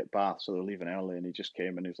 away at Bath. So they're leaving early, and he just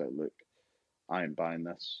came and he was like, "Look, I ain't buying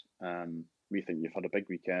this. We think you've had a big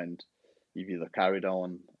weekend. You've either carried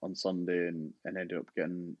on Sunday and ended up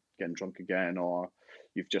getting drunk again, or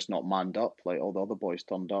you've just not manned up. Like all the other boys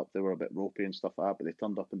turned up, they were a bit ropey and stuff like that, but they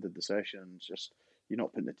turned up and did the sessions. Just you're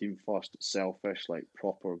not putting the team first. It's selfish. Like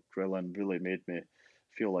proper grilling really made me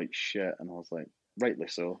feel like shit." And I was like, rightly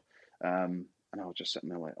so. And I was just sitting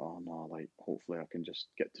there like, "Oh no, like hopefully I can just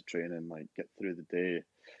get to training, like get through the day,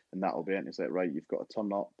 and that'll be it." And he's like, "Right, you've got to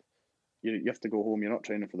turn up. You have to go home. You're not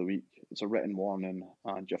training for the week. It's a written warning,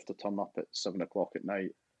 and you have to turn up at 7 o'clock at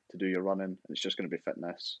night to do your running. It's just going to be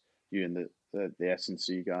fitness. You and the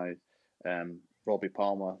S&C guy, Robbie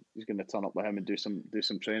Palmer, he's going to turn up with him and do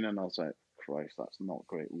some training." I was like, "Christ, that's not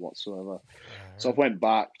great whatsoever." So I went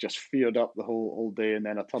back, just feared up the whole day, and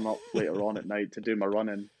then I turn up later on at night to do my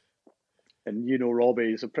running. And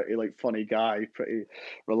Robbie's a pretty like funny guy, pretty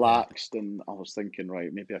relaxed, and I was thinking,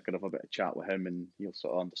 right, maybe I could have a bit of chat with him, and he'll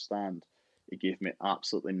sort of understand. He gave me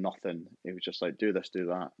absolutely nothing. He was just like, "Do this, do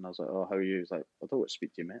that," and I was like, "Oh, how are you?" He's like, "I don't want to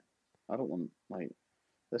speak to you, mate. I don't want like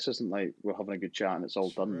this isn't like we're having a good chat and it's all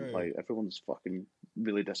done. True. Like everyone's fucking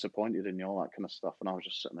really disappointed in you, all that kind of stuff." And I was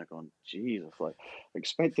just sitting there going, "Jesus, like I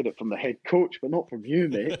expected it from the head coach, but not from you,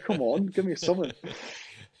 mate. Come on, give me something."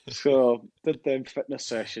 So did them fitness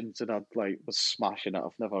sessions, and I like was smashing it.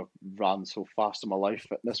 I've never ran so fast in my life,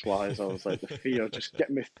 fitness wise. I was like the fear just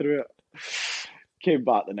getting me through it. Came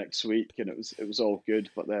back the next week, and it was all good.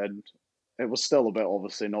 But then it was still a bit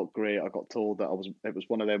obviously not great. I got told that it was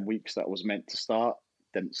one of them weeks that I was meant to start,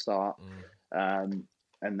 didn't start, and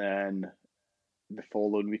then the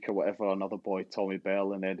following week or whatever, another boy, Tommy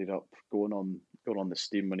Bell, and ended up going on the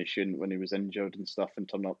steam when he shouldn't, when he was injured and stuff, and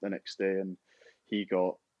turned up the next day, and he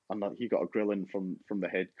got a grilling from the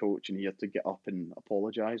head coach, and he had to get up and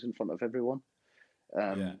apologise in front of everyone.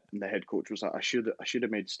 And the head coach was like, I should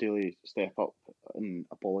have made Staley step up and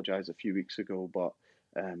apologise a few weeks ago, but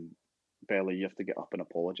Belly, you have to get up and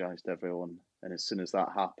apologise to everyone." And as soon as that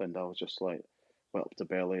happened, I was just like, went up to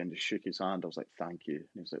Belly and just shook his hand. I was like, "Thank you." And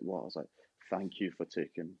he was like, "What?" I was like, "Thank you for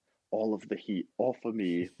taking all of the heat off of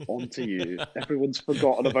me onto you. Everyone's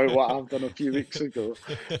forgotten about what I've done a few weeks ago.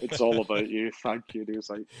 It's all about you. Thank you." And he was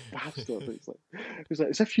like, "Bastard." He was like,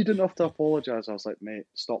 "As if you didn't have to apologise." I was like, "Mate,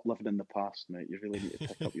 stop living in the past, mate. You really need to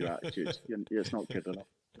pick up your attitude. It's not good enough."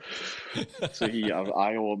 So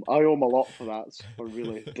I owe him a lot for that, for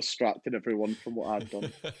really distracting everyone from what I'd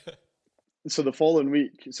done. So the following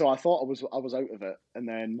week, so I thought I was out of it, and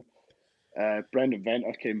then Brendan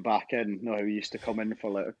Venter came back in. No, he used to come in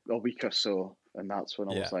for like a week or so, and that's when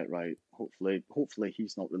I Yeah. was like, right, hopefully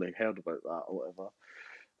he's not really heard about that or whatever.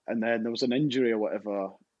 And then there was an injury or whatever,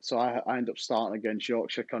 so I ended up starting against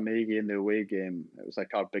Yorkshire Carnegie in the away game. It was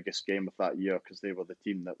like our biggest game of that year because they were the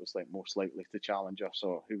team that was like most likely to challenge us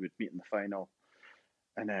or who would meet in the final.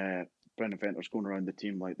 And Brendan Venter's going around the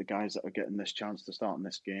team like the guys that are getting this chance to start in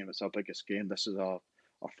this game. It's our biggest game. This is our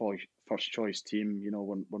first choice team. You know,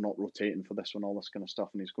 we're not rotating for this one, all this kind of stuff.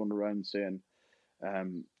 And he's going around saying,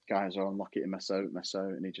 guys are unlucky to miss out.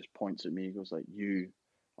 And he just points at me. He goes like, you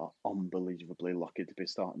are unbelievably lucky to be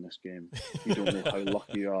starting this game. You don't know how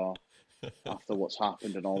lucky you are after what's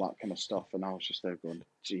happened and all that kind of stuff. And I was just there going,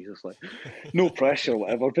 Jesus, like, no pressure,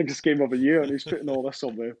 whatever. Biggest game of the year. And he's putting all this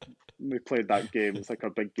on me. We played that game. It's like our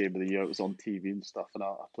big game of the year. It was on TV and stuff. And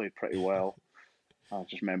I played pretty well. I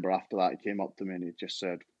just remember after that, he came up to me and he just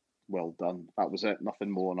said, well done. That was it. Nothing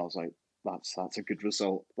more. And I was like, that's a good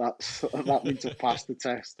result. That means I've passed the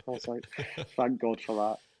test. I was like, thank God for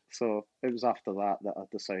that. So it was after that I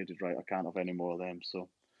decided, right, I can't have any more of them. So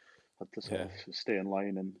I had to sort of stay in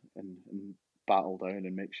line and battle down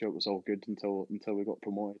and make sure it was all good until we got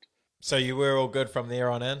promoted. So you were all good from there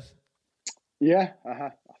on in? Yeah,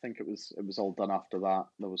 I think it was all done after that.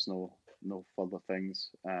 There was no further things.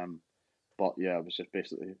 But yeah, it was just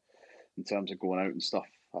basically in terms of going out and stuff.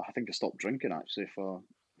 I think I stopped drinking actually for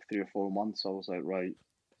 3 or 4 months. I was like, right,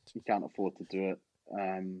 you can't afford to do it.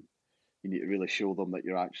 You need to really show them that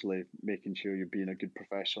you're actually making sure you're being a good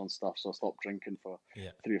professional and stuff. So I stopped drinking for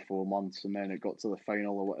 3 or 4 months, and then it got to the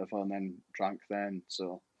final or whatever, and then drank then.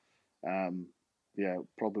 So, yeah, it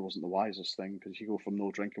probably wasn't the wisest thing because you go from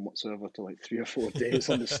no drinking whatsoever to like 3 or 4 days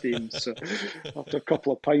on the steam. So after a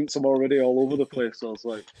couple of pints, I'm already all over the place. So I was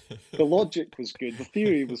like, the logic was good, the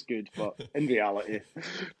theory was good, but in reality,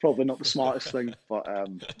 probably not the smartest thing. But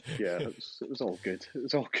yeah, it was all good. It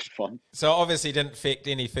was all good fun. So obviously didn't affect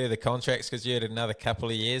any further contracts because you had another couple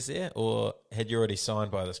of years there, or had you already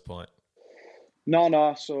signed by this point?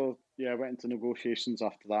 No. So yeah, I went into negotiations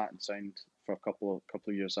after that and signed for a couple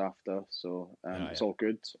of years after. So it was all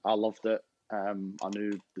good. I loved it. I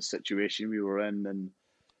knew the situation we were in and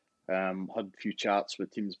had a few chats with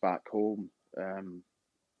teams back home.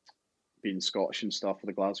 Being Scottish and stuff, with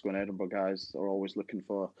the Glasgow and Edinburgh guys, they're always looking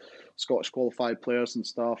for Scottish qualified players and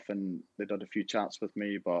stuff. And they did a few chats with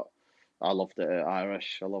me, but I loved it at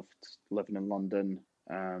Irish. I loved living in London.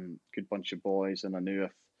 Good bunch of boys, and I knew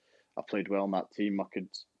if I played well in that team, I could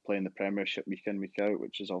play in the Premiership week in, week out,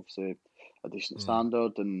 which is obviously a decent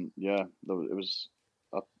standard. And yeah, it was.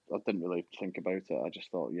 I didn't really think about it. I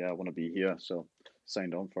just thought, yeah, I want to be here, so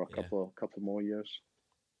signed on for a couple more years.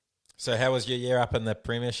 So how was your year up in the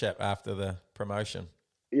Premiership after the promotion?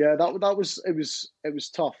 Yeah, that was it was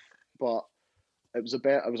tough, but it was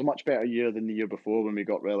a much better year than the year before when we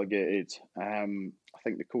got relegated. I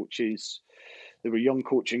think the coaches, they were a young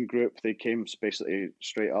coaching group. They came basically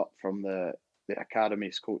straight up from the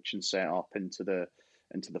academies coaching set up into the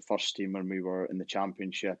first team when we were in the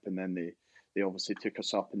Championship, and then they obviously took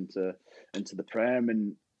us up into the Prem.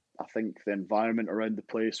 And I think the environment around the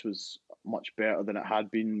place was much better than it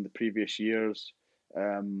had been the previous years.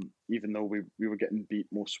 Even though we were getting beat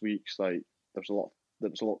most weeks, like there was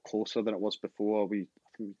a lot closer than it was before. I think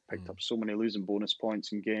we picked up so many losing bonus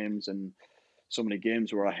points in games, and so many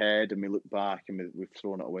games were ahead, and we look back and we've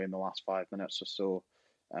thrown it away in the last 5 minutes or so.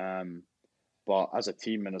 But as a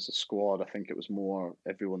team and as a squad, I think it was more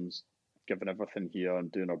everyone's giving everything here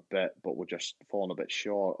and doing our bit, but we're just falling a bit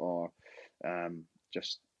short, or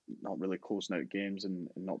just not really closing out games and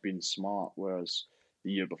not being smart. Whereas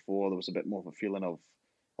the year before, there was a bit more of a feeling of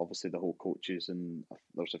obviously the whole coaches, and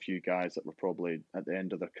there's a few guys that were probably at the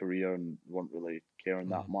end of their career and weren't really caring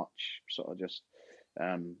that much, sort of just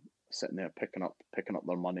sitting there picking up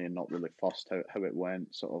their money and not really fussed how it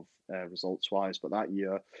went, sort of results wise. But that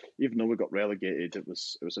year, even though we got relegated, it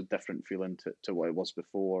was a different feeling to what it was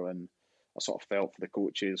before. And I sort of felt for the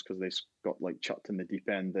coaches because they got like chucked in the deep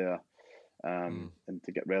end there, and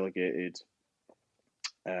to get relegated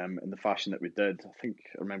in the fashion that we did. I think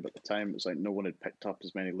I remember at the time it was like no one had picked up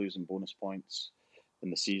as many losing bonus points in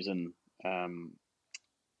the season, and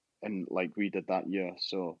like we did that year.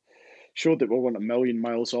 So showed that we weren't a million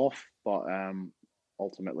miles off, but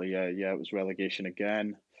ultimately, yeah, it was relegation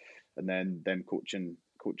again, and then coaching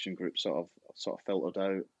group sort of filtered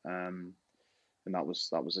out. and that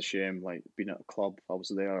was a shame. Like being at a club, I was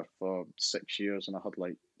there for 6 years, and I had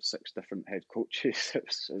like six different head coaches. It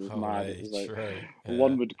was mad. It Holy, was like true.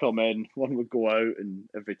 one Yeah. would come in, one would go out, and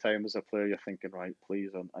every time as a player, you're thinking, right, please,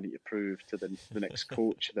 I need to prove to the next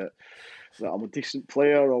coach that I'm a decent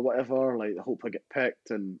player or whatever. Like, I hope I get picked.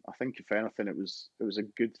 And I think if anything, it was a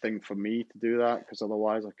good thing for me to do that, because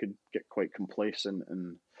otherwise I could get quite complacent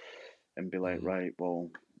and be like, Mm, right, well,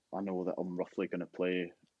 I know that I'm roughly going to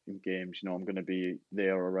play in games. I'm going to be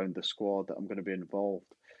there around the squad, that I'm going to be involved.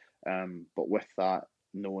 But with that,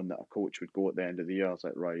 knowing that a coach would go at the end of the year, I was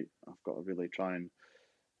like, right, I've got to really try and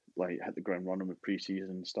like hit the ground running with preseason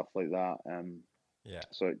and stuff like that. yeah.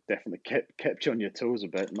 So it definitely kept you on your toes a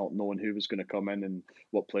bit, not knowing who was going to come in and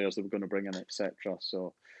what players they were going to bring in, etc.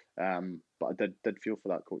 So, but I did feel for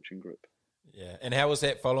that coaching group. Yeah. And how was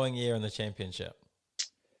that following year in the championship?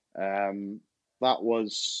 That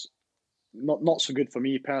was not so good for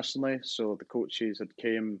me personally. So the coaches had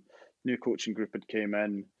came, new coaching group had came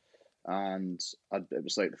in, and it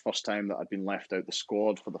was like the first time that I'd been left out the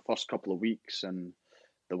squad for the first couple of weeks, and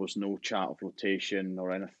there was no chat of rotation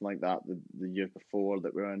or anything like that the year before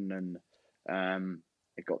that we were in, and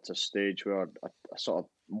it got to a stage where I sort of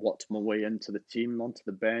worked my way into the team, onto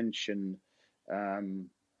the bench, and um,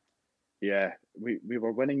 yeah, we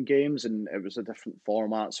were winning games, and it was a different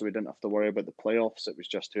format, so we didn't have to worry about the playoffs. It was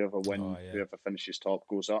just Oh, yeah. whoever finishes top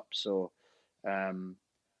goes up. So, um,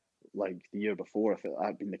 like the year before, if it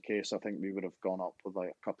had been the case, I think we would have gone up with like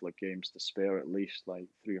a couple of games to spare, at least like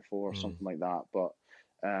three or four or Mm, something like that. But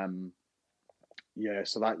um, yeah,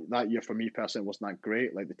 so that year for me personally wasn't that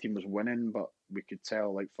great. Like the team was winning, but we could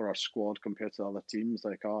tell like for our squad compared to other teams,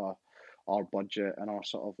 like our budget and our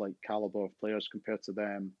sort of like caliber of players compared to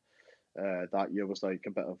them, that year was like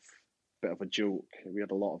a bit of a joke. We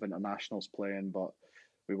had a lot of internationals playing, but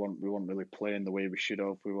we weren't really playing the way we should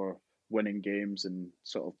have. We were winning games and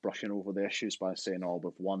sort of brushing over the issues by saying, "Oh,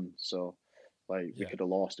 we've won." So, like, we yeah. could have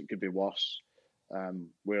lost. It could be worse.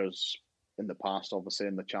 Whereas in the past, obviously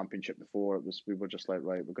in the championship before, it was we were just like,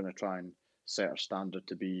 right, we're going to try and set our standard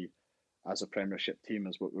to be as a Premiership team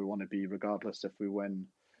as what we want to be, regardless if we win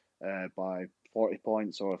by 40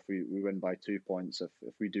 points or if we win by 2 points.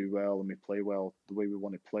 If we do well and we play well the way we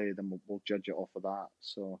want to play, then we'll judge it off of that.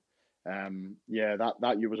 So, yeah,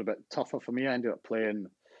 that year was a bit tougher for me. I ended up playing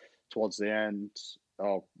towards the end,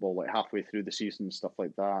 or well, like halfway through the season, stuff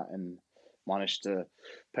like that, and managed to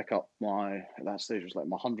pick up my at that stage it was like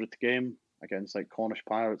my 100th game against like Cornish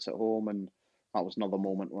Pirates at home, and that was another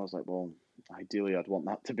moment where I was like, well, ideally I'd want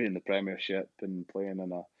that to be in the Premiership and playing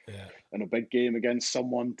Yeah. in a big game against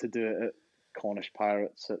someone, to do it at Cornish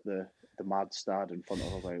Pirates at the Mad Stad in front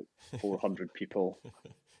of about 400 people.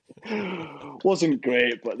 Wasn't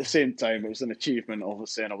great, but at the same time, it was an achievement,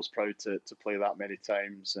 obviously, and I was proud to play that many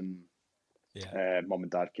times. And Yeah. mum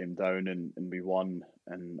and dad came down, and we won,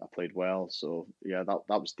 and I played well. So yeah, that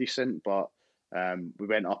was decent, but we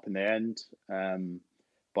went up in the end.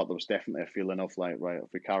 But there was definitely a feeling of like, right,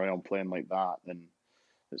 if we carry on playing like that, then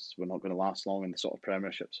we're not going to last long in the sort of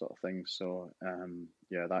Premiership sort of thing. So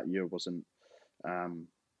yeah, that year wasn't. Um,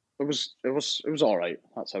 it was all right.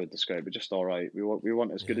 That's how I would describe it. Just all right. We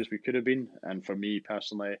weren't as good Yeah. as we could have been. And for me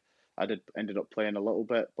personally, I did ended up playing a little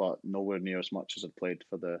bit, but nowhere near as much as I'd played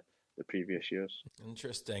for the previous years.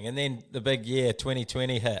 Interesting. And then the big year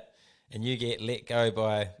 2020 hit, and you get let go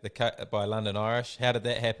by by London Irish. How did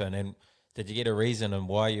that happen? And did you get a reason and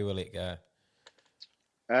why you were let go?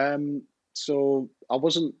 So I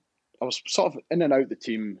wasn't. I was sort of in and out the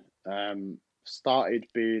team. Started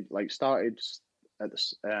at the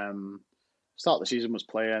start of the season, was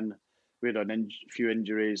playing. We had few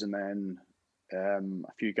injuries, and then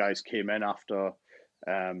a few guys came in after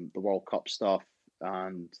the World Cup stuff,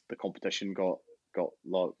 and the competition got a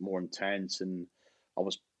lot more intense. And I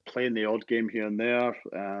was playing the odd game here and there,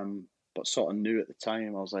 but sort of knew at the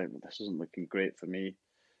time I was like, well, this isn't looking great for me.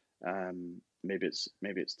 Maybe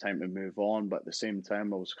it's time to move on. But at the same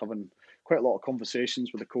time, I was having quite a lot of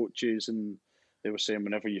conversations with the coaches, and they were saying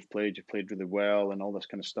whenever you've played really well and all this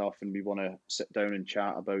kind of stuff, and we want to sit down and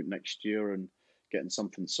chat about next year and getting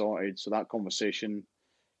something sorted. So that conversation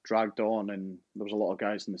dragged on, and there was a lot of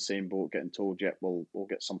guys in the same boat getting told, "Yep, we'll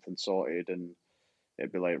get something sorted," and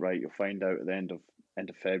it'd be like, right, you'll find out at the end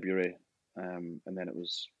of February, and then it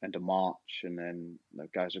was end of March, and then the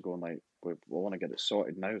guys are going like, we want to get it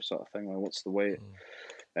sorted now, sort of thing. Like, what's the wait? Mm.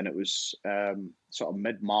 And it was sort of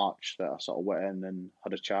mid March that I sort of went in and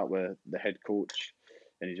had a chat with the head coach,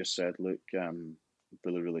 and he just said, "Look,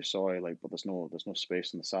 really, really sorry, like, but there's no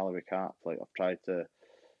space in the salary cap. Like, I've tried to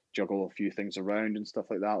juggle a few things around and stuff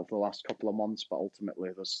like that over the last couple of months. But ultimately,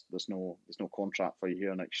 there's no contract for you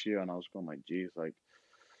here next year. And I was going like, geez, like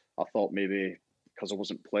I thought maybe because I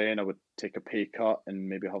wasn't playing, I would take a pay cut and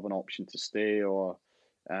maybe have an option to stay or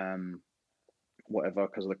um, whatever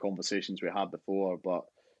because of the conversations we had before. But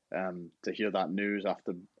to hear that news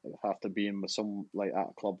after being with some like at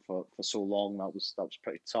a club for so long, that was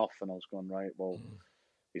pretty tough. And I was going right, well,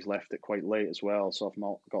 he's left it quite late as well, so I've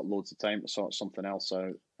not got loads of time to sort something else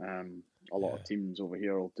out. A lot of teams over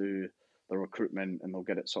here will do the recruitment and they'll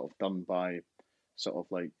get it sort of done by sort of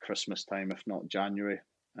like Christmas time, if not January,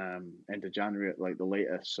 end of January at like the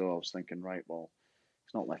latest. So I was thinking, right, well,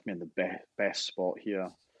 it's not left me in the best spot here.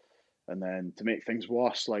 And then to make things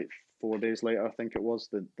worse, like 4 days later, I think it was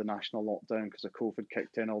the national lockdown because of COVID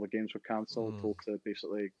kicked in, all the games were cancelled, told to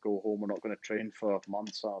basically go home. We're not going to train for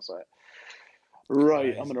months. So I was like,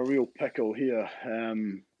 right, I'm in a real pickle here.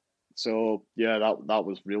 So yeah, that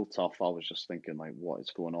was real tough. I was just thinking like, what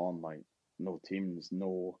is going on? Like, no teams,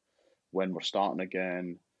 no when we're starting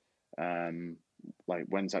again. Like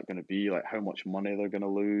when's that going to be? Like how much money they're going to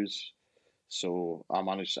lose. So I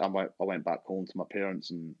went back home to my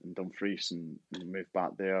parents in Dumfries and moved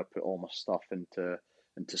back there. Put all my stuff into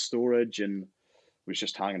storage and was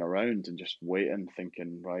just hanging around and just waiting,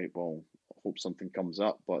 thinking, right, well, I hope something comes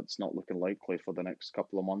up, but it's not looking likely for the next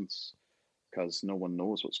couple of months because no one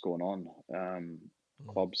knows what's going on.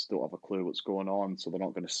 Clubs don't have a clue what's going on, so they're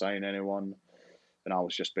not going to sign anyone. And I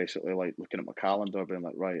was just basically like looking at my calendar, being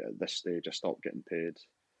like, right, at this stage, I stopped getting paid.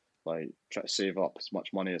 Like, try to save up as much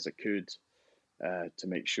money as I could to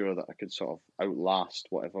make sure that I could sort of outlast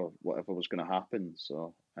whatever was going to happen.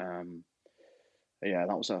 So, yeah,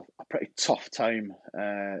 that was a pretty tough time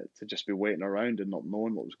to just be waiting around and not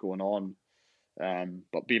knowing what was going on.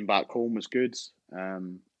 But being back home was good.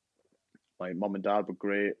 My mum and dad were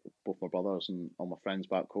great. Both my brothers and all my friends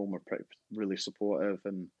back home were really supportive.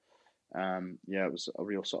 And yeah, it was a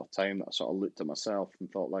real sort of time that I sort of looked at myself and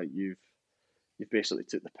thought like you've basically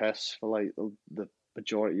took the piss for like the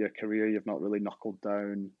majority of your career. You've not really knuckled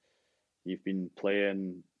down. You've been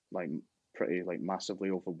playing like pretty like massively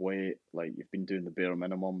overweight. Like you've been doing the bare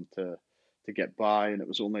minimum to get by, and it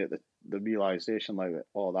was only at the realization like,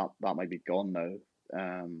 oh, that might be gone now.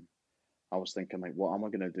 I was thinking like, what am I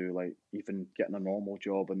gonna do? Like even getting a normal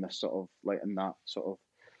job in this sort of like in that sort of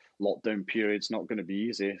lockdown period's not going to be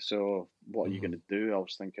easy. So what are you going to do? I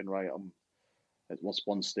was thinking, right, at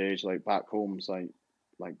one stage like back home's like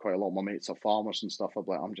quite a lot of my mates are farmers and stuff. I'm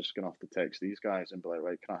like, I'm just gonna have to text these guys and be like,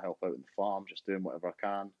 right, can I help out in the farm? Just doing whatever I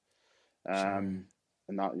can.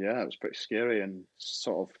 And that, yeah, it was pretty scary. And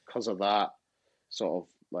sort of because of that sort of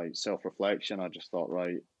like self reflection, I just thought,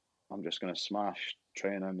 right, I'm just gonna smash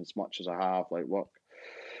training as much as I have, like work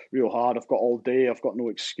real hard. I've got all day. I've got no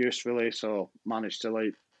excuse really. So managed to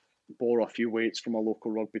like borrow a few weights from a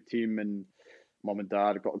local rugby team, and mum and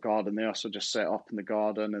dad got a garden there, so just set up in the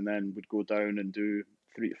garden and then would go down and do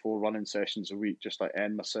 3 to 4 running sessions a week, just like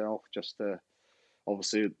end myself, just to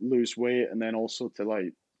obviously lose weight, and then also to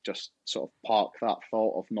like just sort of park that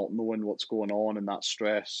thought of not knowing what's going on and that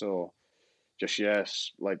stress. So just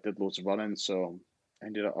yes, like did loads of running. So I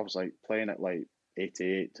was like playing at like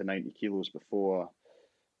 88 to 90 kilos before,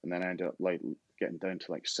 and then I ended up like getting down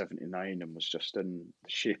to like 79 and was just in the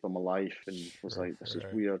shape of my life and was like, this is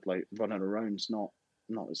weird. Like running around's not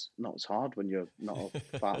as hard when you're not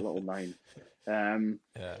a fat little nine.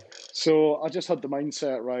 So I just had the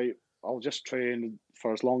mindset, right, I'll just train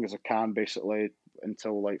for as long as I can, basically,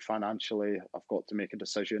 until like financially I've got to make a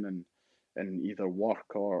decision and either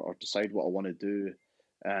work or decide what I want to do.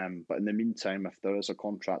 But in the meantime, if there is a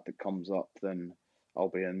contract that comes up, then I'll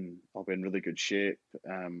be in really good shape.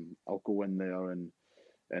 I'll go in there and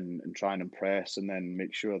try and impress, and then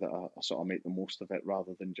make sure that I sort of make the most of it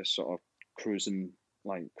rather than just sort of cruising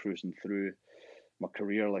through my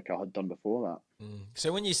career like I had done before that.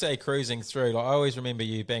 So when you say cruising through, like I always remember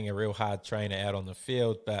you being a real hard trainer out on the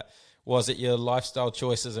field, but was it your lifestyle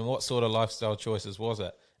choices, and what sort of lifestyle choices was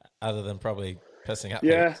it, other than probably pissing up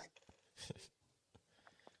Yeah, heaps?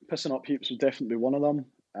 pissing up heaps would definitely be one of them.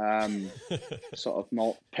 Sort of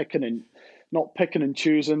not picking and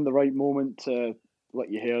choosing the right moment to let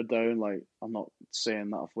your hair down. Like I'm not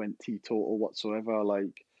saying that I've went teetotal whatsoever.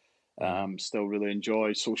 Like still really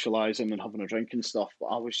enjoy socializing and having a drink and stuff. But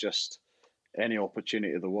I was just any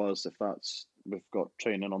opportunity there was. If that's we've got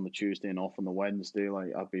training on the Tuesday and off on the Wednesday,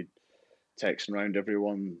 like I'd be texting around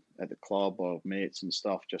everyone at the club or mates and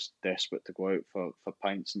stuff, just desperate to go out for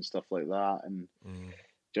pints and stuff like that. And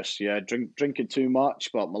just drinking too much,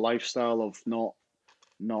 but my lifestyle of not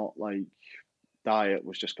like diet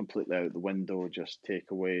was just completely out the window. Just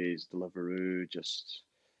takeaways, Deliveroo, just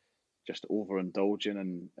just overindulging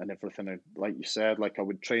and everything. Like you said, like I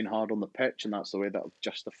would train hard on the pitch, and that's the way that I'll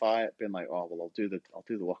justify it, being like, oh well, I'll do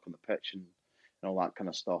the work on the pitch and all that kind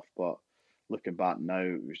of stuff. But looking back now,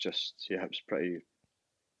 it was just yeah, it was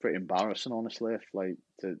pretty embarrassing, honestly. If like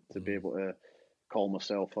to be able to call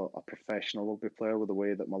myself a professional rugby player with the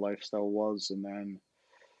way that my lifestyle was, and then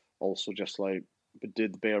also just like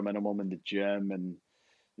did the bare minimum in the gym and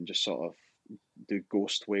just sort of do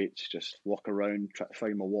ghost weights, just walk around, try to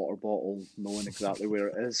find my water bottle, knowing exactly where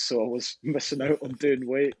it is. So I was missing out on doing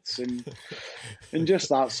weights and just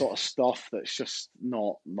that sort of stuff that's just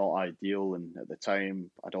not ideal. And at the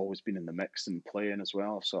time, I'd always been in the mix and playing as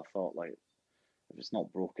well. So I thought like, if it's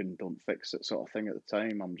not broken, don't fix it, sort of thing. At the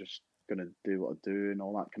time, I'm just gonna do what I do and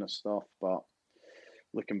all that kind of stuff. But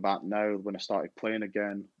looking back now, when I started playing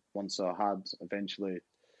again, once I had eventually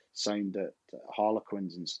signed at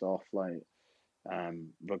Harlequins and stuff, like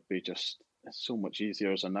rugby just it's so much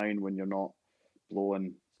easier as a nine when you're not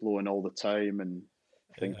blowing all the time and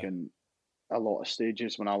Yeah. thinking a lot of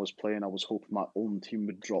stages when I was playing, I was hoping my own team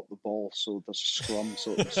would drop the ball so there's a scrum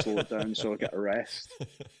so it would slow it down so I get a rest.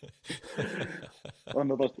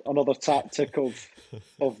 Another tactic of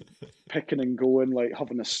picking and going, like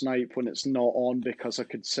having a snipe when it's not on because I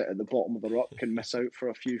could sit at the bottom of the ruck and miss out for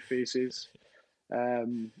a few phases.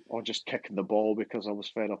 Or just kicking the ball because I was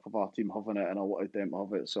fed up of our team having it and I wanted them to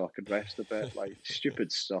have it so I could rest a bit. Like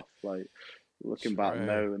stupid stuff. Like looking back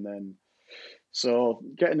now True. and then. So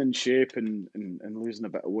getting in shape and losing a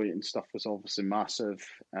bit of weight and stuff was obviously massive.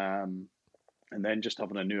 And then just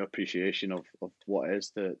having a new appreciation of what it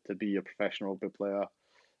is to be a professional rugby player.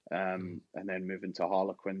 And then moving to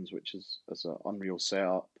Harlequins, which is an unreal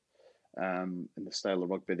setup. And the style of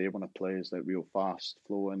rugby they want to play is like real fast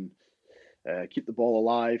flowing, keep the ball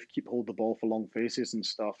alive, keep hold the ball for long faces and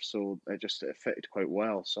stuff. So it fitted quite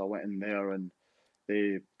well. So I went in there and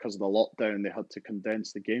they because of the lockdown they had to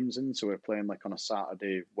condense the games in. So we are playing like on a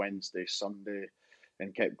Saturday, Wednesday, Sunday,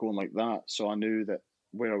 and kept going like that. So I knew that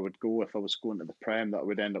where I would go if I was going to the Prem that I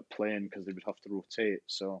would end up playing because they would have to rotate.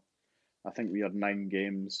 So I think we had 9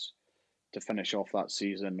 games to finish off that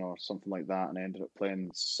season or something like that, and I ended up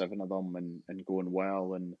playing 7 of them and going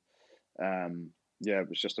well. And yeah, it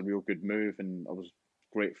was just a real good move, and I was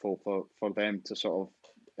grateful for them to sort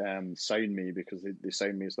of sign me because they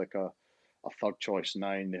signed me as like a third choice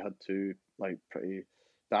nine. They had two like pretty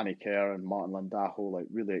Danny Kerr and Martin Landajo, like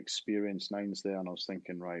really experienced nines there, and I was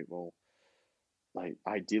thinking, right, well, like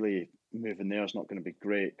ideally moving there is not going to be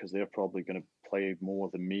great because they're probably going to play more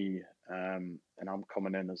than me, and I'm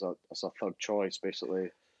coming in as a third choice. Basically,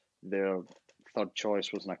 their third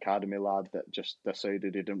choice was an academy lad that just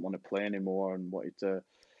decided he didn't want to play anymore and wanted to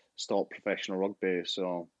stop professional rugby.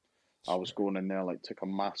 So I was going in there like took a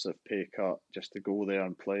massive pay cut just to go there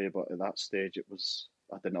and play. But at that stage, it was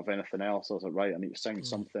I didn't have anything else. I was like, right, I need to sign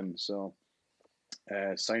something. So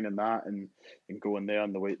signing that and going there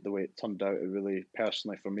and the way it turned out, it really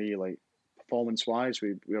personally for me, like performance wise,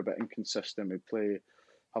 we were a bit inconsistent. We play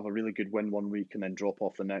have a really good win one week and then drop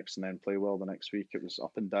off the next and then play well the next week. It was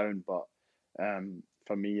up and down, but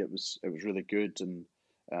for me it was really good and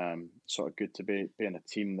sort of good to be in a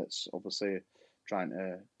team that's obviously trying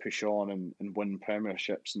to push on and win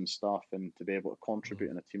premierships and stuff and to be able to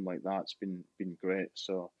contribute in a team like that's been great.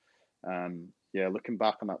 So yeah, looking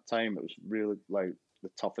back on that time, it was really like the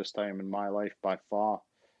toughest time in my life by far.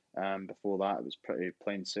 Before that, it was pretty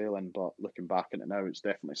plain sailing. But looking back at it now, it's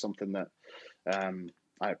definitely something that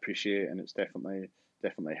I appreciate, and it's definitely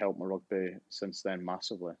helped my rugby since then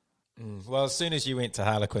massively. Well, as soon as you went to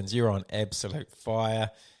Harlequins, you were on absolute fire.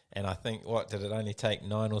 And I think, what, did it only take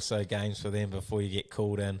 9 or so games for them before you get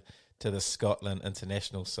called in to the Scotland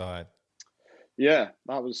international side? Yeah,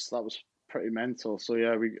 that was pretty mental. So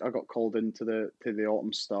yeah, I got called into the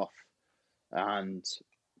autumn stuff, and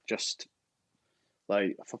just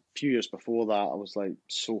like a few years before that, I was like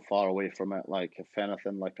so far away from it. Like if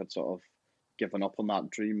anything, like I'd sort of given up on that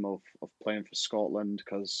dream of playing for Scotland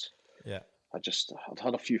because Yeah. I'd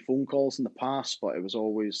had a few phone calls in the past, but it was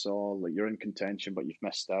always like you're in contention, but you've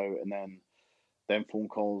missed out, and then phone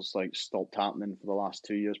calls like stopped happening for the last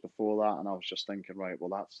 2 years before that, and I was just thinking, right,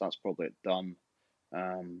 well that's probably it done.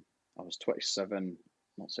 I was 27.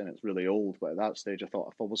 Not saying it's really old, but at that stage, I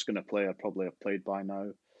thought if I was going to play, I'd probably have played by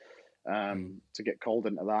now. Mm. To get called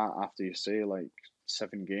into that after you say like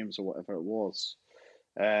 7 games or whatever it was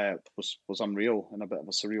unreal and a bit of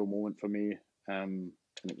a surreal moment for me. And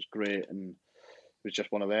it was great, and it was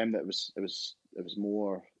just one of them that it was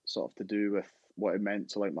more sort of to do with what it meant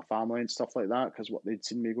to like my family and stuff like that because what they'd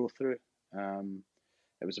seen me go through. Um,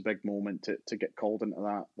 it was a big moment to get called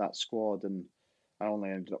into that squad, and I only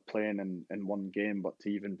ended up playing in one game, but to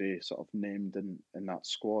even be sort of named in that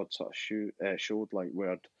squad sort of showed like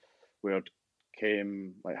where it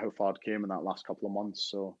came, like how far it came in that last couple of months.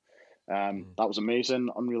 So that was amazing,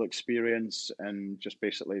 unreal experience, and just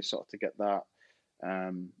basically sort of to get that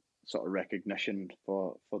um, sort of recognition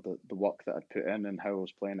for the work that I'd put in and how I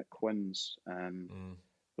was playing at Quins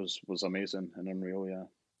was amazing and unreal. Yeah.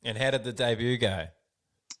 And how did the debut go?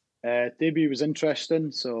 Debut was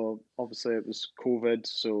interesting. So obviously it was COVID,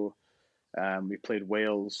 so we played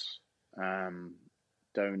Wales down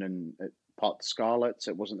in at part of the Scarlets.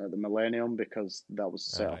 It wasn't at the Millennium because that was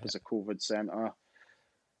set Oh, up yeah. as a COVID centre.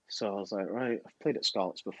 So I was like, right, I've played at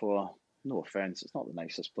Scarlets before. No offence, it's not the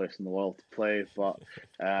nicest place in the world to play, but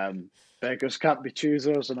beggars can't be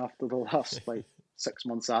choosers. And after the last like 6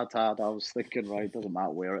 months I'd had, I was thinking, right, doesn't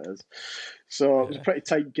matter where it is. So it was a Yeah. pretty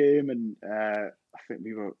tight game, and I think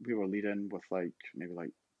we were leading with like maybe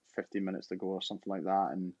like 15 minutes to go or something like that,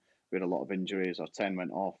 and we had a lot of injuries. Our 10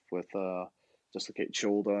 went off with dislocated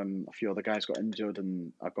shoulder, and a few other guys got injured,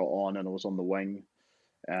 and I got on, and I was on the wing.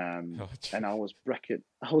 Oh, And I was bricking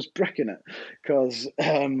it because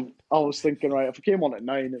I was thinking, right, if I came on at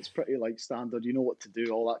 9, it's pretty like standard, you know what to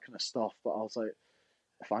do, all that kind of stuff. But I was like,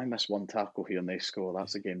 if I miss one tackle here and they score,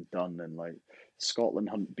 that's a game done. And like Scotland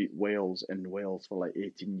hadn't beat Wales in Wales for like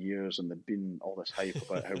 18 years, and there'd been all this hype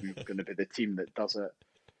about how we were going to be the team that does it.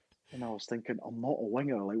 And I was thinking, I'm not a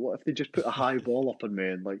winger. Like, what if they just put a high ball up on me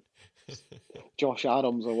and like Josh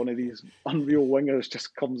Adams or one of these unreal wingers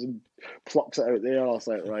just comes and plucks it out there? I was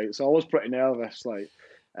like, right. So I was pretty nervous, like,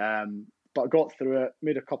 but I got through it,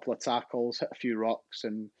 made a couple of tackles, hit a few rocks,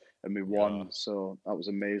 and we oh, won. So that was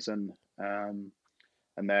amazing.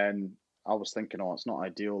 And then I was thinking, oh, it's not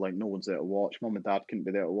ideal. Like, no one's there to watch. Mum and Dad couldn't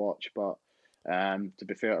be there to watch. But to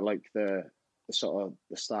be fair, like the sort of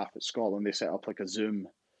the staff at Scotland, they set up like a Zoom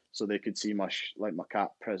so they could see my like my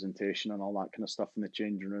cap presentation and all that kind of stuff in the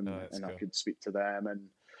changing room, oh, that's and I cool. could speak to them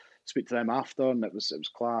after, and it was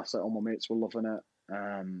class. Like, all my mates were loving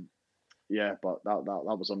it. Yeah, but that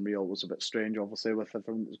was unreal. It was a bit strange, obviously, with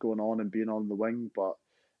everything that was going on and being on the wing, but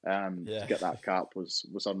to Yeah. get that cap was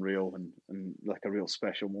unreal and like a real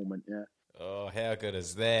special moment. Yeah. Oh, how good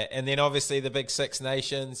is that? And then obviously the big Six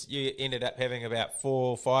Nations, you ended up having about 4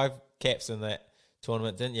 or 5 caps in that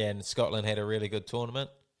tournament, didn't you? And Scotland had a really good tournament.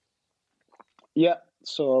 Yeah,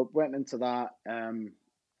 so went into that.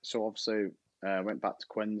 So obviously went back to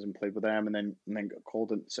Quins and played with them, and then got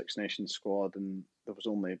called into the Six Nations squad, and there was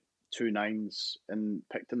only 2 9s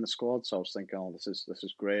picked in the squad. So I was thinking, oh, this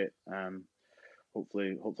is great.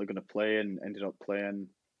 Hopefully going to play, and ended up playing.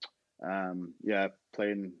 Yeah,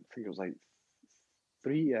 playing. I think it was like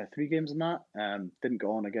three games in that. Didn't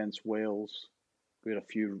go on against Wales. We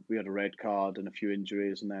had a red card and a few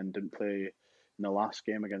injuries, and then didn't play in the last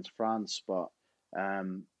game against France. But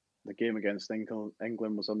um, the game against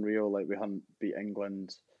England was unreal. Like, we hadn't beat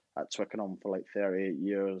England at Twickenham for like 38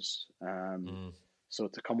 years. Mm. So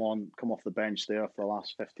to come off the bench there for the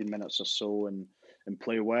last 15 minutes or so, and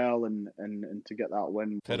play well, and to get that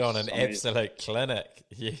win Put on was an amazing. absolute clinic.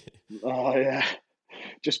 Yeah. Oh yeah,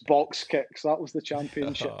 just box kicks. That was the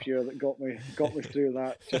championship year that got me through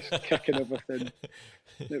that. Just kicking everything.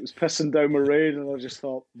 It was pissing down with rain, and I just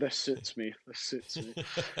thought, this suits me. This suits me.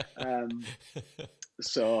 Um,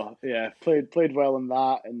 so yeah, played well in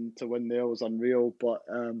that, and to win there was unreal. But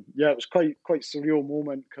yeah, it was quite surreal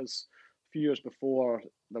moment because a few years before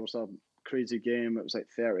there was a crazy game. It was like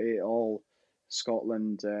 38 all,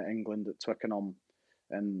 Scotland England at Twickenham,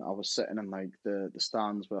 and I was sitting in like the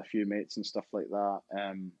stands with a few mates and stuff like that,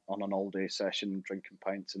 on an all day session, drinking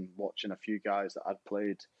pints and watching a few guys that I'd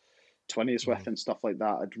played 20s with Mm. and stuff like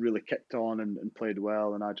that. I'd really kicked on and played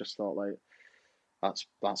well, and I just thought, like, that's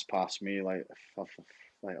past me. Like,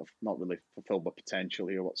 I've not really fulfilled my potential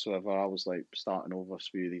here whatsoever. I was like starting over with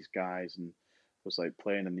these guys, and was like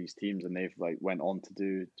playing in these teams, and they've like went on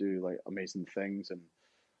to do like amazing things, and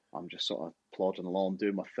I'm just sort of plodding along,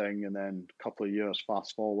 doing my thing, and then a couple of years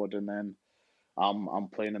fast forward, and then I'm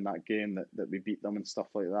playing in that game that we beat them and stuff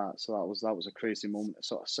like that. So that was a crazy moment to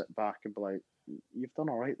sort of sit back and be like, you've done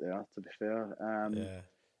all right there, to be fair. Yeah.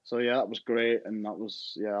 So yeah, that was great, and that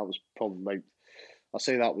was probably like, I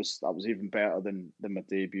say that was even better than my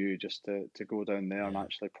debut, just to go down there and Yeah.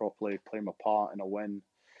 actually properly play my part in a win.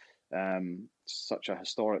 Such a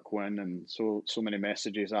historic win, and so many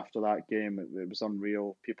messages after that game. It was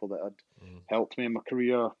unreal. People that had Mm. helped me in my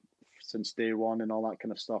career since day one and all that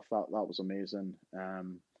kind of stuff. That was amazing.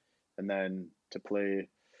 And then to play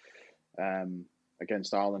um,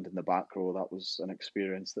 against Ireland in the back row, that was an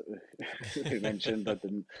experience that we mentioned.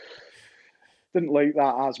 didn't like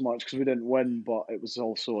that as much because we didn't win, but it was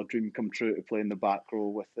also a dream come true to play in the back row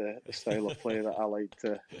with the style of play that I like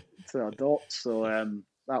to adopt. So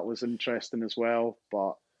that was interesting as well.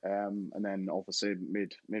 But and then obviously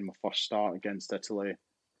made my first start against Italy,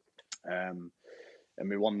 um, and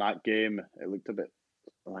we won that game. It looked a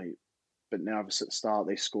like bit nervous at the start.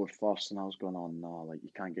 They scored first, and I was going, "Oh no, like you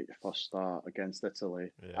can't get your first start against Italy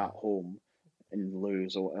Yeah. at home and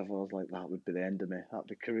lose or whatever." I was like, "That would be the end of me. That'd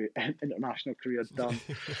be career international career done."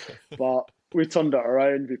 But we turned it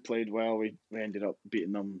around. We played well. We ended up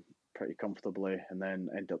beating them pretty comfortably, and then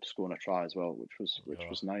ended up scoring a try as well, which Oh,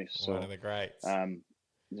 was nice. one of So, the greats.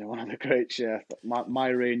 one of the greats. Yeah, my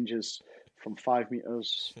range is from 5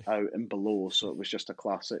 meters out and below, so it was just a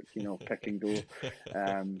classic, pick and go.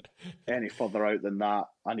 Any further out than that,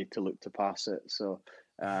 I need to look to pass it. So,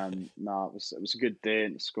 no, it was a good day,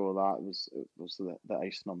 and to score that it was the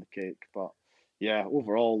icing on the cake. But yeah,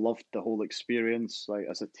 overall, loved the whole experience. Like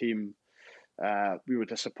as a team, we were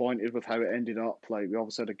disappointed with how it ended up. Like we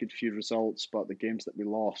obviously had a good few results, but the games that we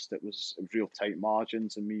lost, it was real tight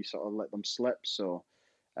margins, and we sort of let them slip. So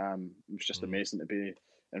it was just amazing to be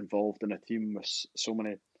involved in a team with so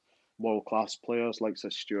many world class players like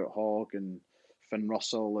Stuart Hogg and Finn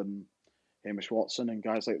Russell and Hamish Watson and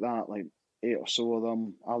guys like that. Like 8 or so of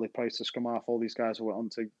them. Ali Price has come off. All these guys went on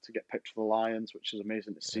to get picked for the Lions, which is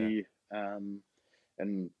amazing to Yeah. see.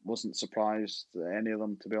 And wasn't surprised any of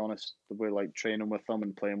them, to be honest. The way like training with them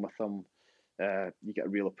and playing with them, you get a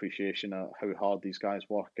real appreciation of how hard these guys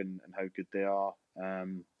work and how good they are.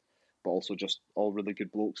 But also just all really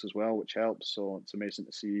good blokes as well, which helps. So it's amazing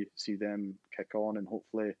to see them kick on and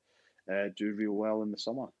hopefully do real well in the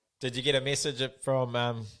summer. Did you get a message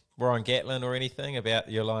from Warren Gatlin or anything about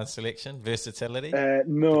your line selection versatility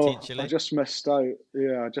No, I potentially? just missed out.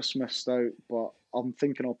 Yeah, I just missed out. But I'm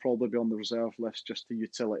thinking I'll probably be on the reserve list just to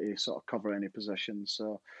utility sort of cover any position.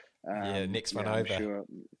 So, Yeah, next one yeah, I'm over. sure.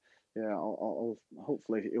 Yeah, I'll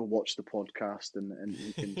hopefully he'll watch the podcast and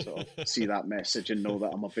he can sort of see that message and know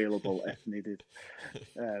that I'm available if needed.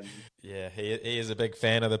 Um, Yeah, he is a big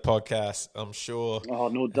fan of the podcast, I'm sure. oh,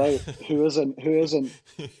 no doubt. Who isn't? Who isn't?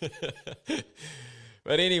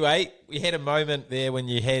 But anyway, we had a moment there when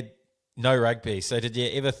you had no rugby. So did you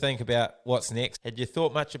ever think about what's next? Had you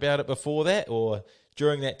thought much about it before that, or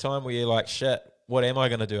during that time were you like, shit, what am I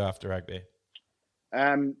going to do after rugby?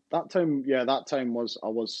 That time was I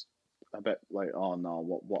was a bit like, oh no,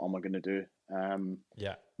 what am I going to do?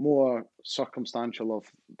 Yeah. More circumstantial of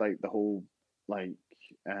like the whole like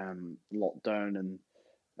lockdown and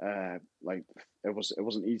like it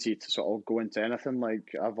wasn't easy to sort of go into anything. Like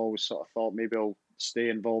I've always sort of thought maybe I'll stay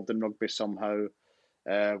involved in rugby somehow,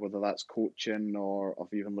 whether that's coaching or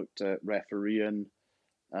I've even looked at refereeing.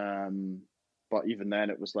 Um, but even then,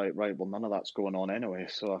 it was like, right, well, none of that's going on anyway,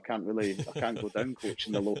 so I can't go down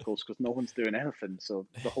coaching the locals because no one's doing anything. So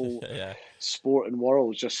the whole Yeah. sporting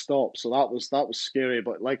world just stopped. So that was scary.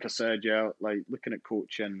 But like I said, yeah, like looking at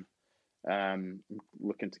coaching,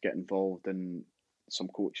 looking to get involved in some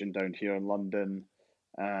coaching down here in London,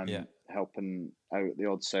 Yeah. helping out the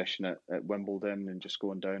odd session at Wimbledon and just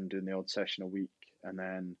going down doing the odd session a week, and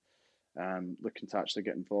then looking to actually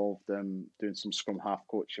get involved doing some scrum half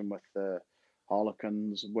coaching with the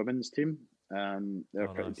Harlequins women's team. They're a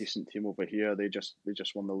Oh, pretty nice. decent team over here. They just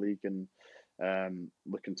won the league and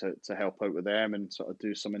looking to help out with them and sort of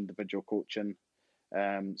do some individual coaching,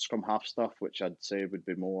 scrum half stuff, which I'd say would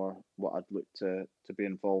be more what I'd look to be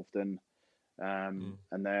involved in. Mm.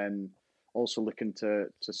 And then also looking to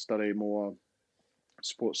study more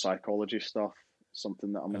sports psychology stuff,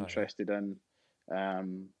 something that I'm Oh, yeah. interested in.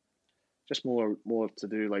 Um, just more to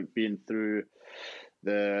do like being through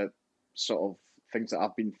the sort of things that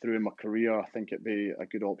I've been through in my career. I think it'd be a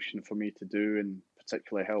good option for me to do, and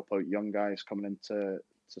particularly help out young guys coming into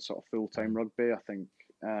sort of full time Mm. rugby. I think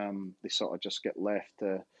they sort of just get left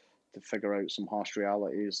to figure out some harsh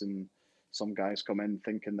realities, and some guys come in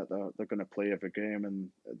thinking that they're going to play every game and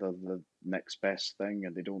they're the next best thing,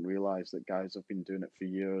 and they don't realise that guys have been doing it for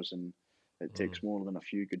years, and it Mm. takes more than a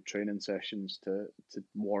few good training sessions to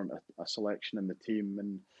warrant a selection in the team,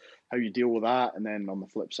 and how you deal with that. And then on the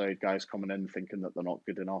flip side, guys coming in thinking that they're not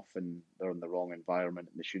good enough and they're in the wrong environment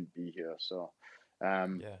and they shouldn't be here. So,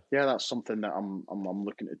 Yeah. yeah, that's something that I'm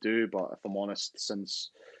looking to do. But if I'm honest, since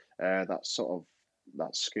that sort of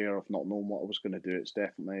that scare of not knowing what I was going to do, it's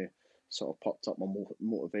definitely sort of popped up my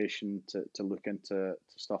motivation to look into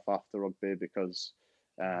to stuff after rugby, because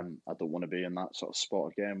I don't want to be in that sort of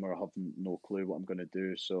spot again where I have no clue what I'm going to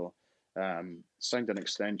do. So signed an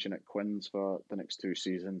extension at Quins for the next 2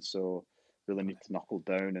 seasons. So really need to knuckle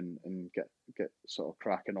down and get sort of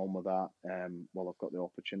cracking on with that while I've got the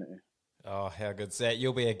opportunity. Oh, how good's that?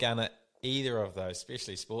 You'll be a gun at either of those,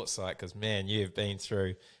 especially sports site, because man, you've been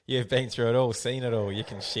through it all, seen it all. You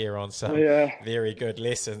can share on some Yeah, very good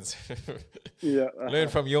lessons. yeah, Learn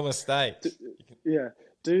from your mistakes. yeah.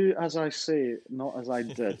 Do as I say, not as I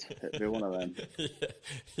did. It'd be one of them. Yeah,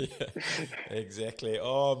 yeah, exactly.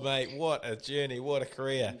 Oh, mate, what a journey, what a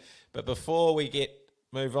career. But before we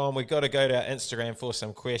move on, we've got to go to our Instagram for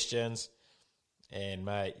some questions. And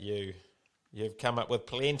mate, you've come up with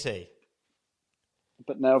plenty A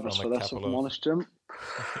bit nervous from a for this, if couple I'm of. honest, Jim.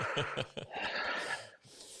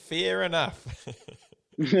 Fair enough.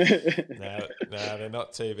 No, they're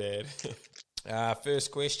not too bad.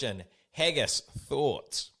 First question: haggis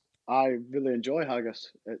thoughts? I really enjoy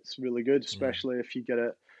haggis. It's really good, especially if you get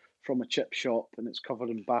it from a chip shop and it's covered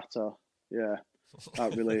in batter. Yeah, I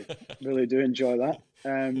really, really do enjoy that.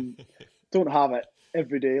 Don't have it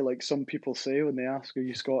every day like some people say when they ask, "Are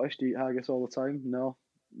you Scottish? Do you eat haggis all the time?" No,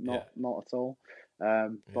 Yeah, not at all. yeah.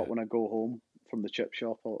 But when I go home from the chip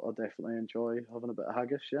shop, I'll definitely enjoy having a bit of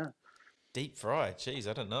haggis. Yeah, Deep fried. Jeez,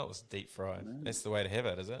 I didn't know it was deep fried. That's the way to have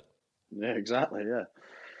it, is it? yeah, exactly. Yeah.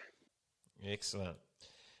 Excellent.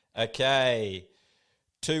 Okay.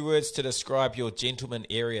 2 words to describe your gentleman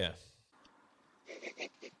area.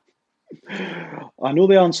 I know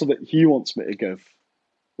the answer that he wants me to give,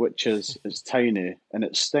 which is it's tiny and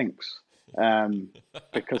it stinks.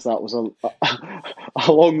 Because that was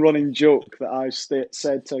a long running joke that I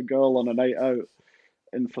said to a girl on a night out,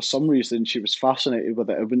 and for some reason she was fascinated with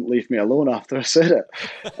it. It wouldn't leave me alone after I said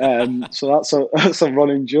it. So that's a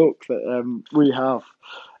running joke that we have.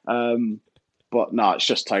 But no, it's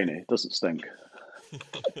just tiny. It doesn't stink.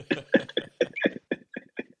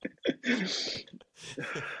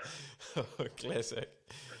 Classic.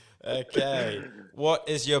 Okay. What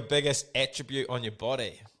is your biggest attribute on your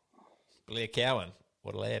body? Blair Cowan.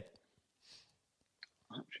 What a lad.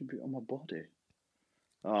 Attribute on my body.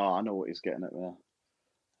 Oh, I know what he's getting at there.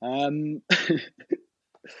 Um,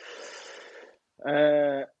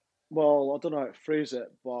 well, I don't know how to phrase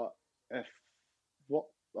it, but if what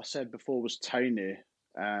I said before was tiny,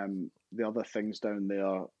 the other things down there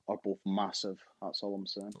are both massive. That's all I'm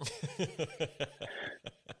saying.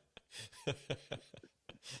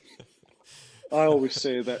 I always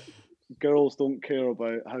say that girls don't care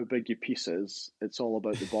about how big your piece is, it's all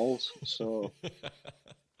about the balls. So,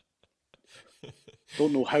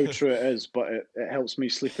 don't know how true it is, but it helps me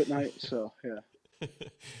sleep at night. So, yeah,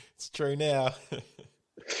 It's true now.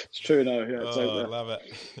 it's true now. Yeah, it's out Oh, I love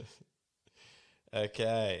it.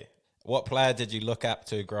 Okay. What player did you look up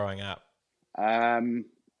to growing up? there.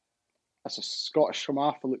 As a Scottish scrum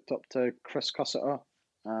half, I looked up to Chris Cussiter.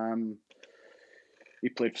 Um, he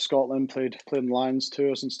played for Scotland, played in Lions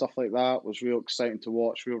tours and stuff like that. It was real exciting to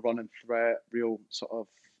watch, real running threat, real sort of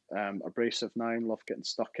abrasive nine. Loved getting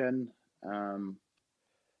stuck in. Um,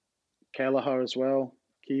 Kelleher as well,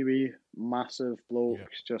 Kiwi, massive bloke. Yeah.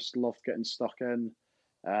 Just loved getting stuck in.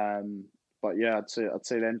 Um, but yeah, I'd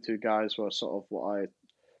say them two guys were sort of what I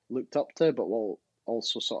looked up to, but well,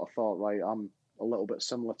 also sort of thought, right, I'm a little bit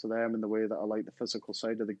similar to them in the way that I like the physical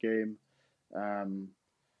side of the game. Um,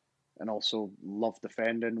 and also love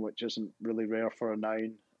defending, which isn't really rare for a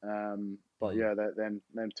nine. But Mm. yeah,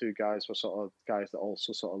 them two guys were sort of guys that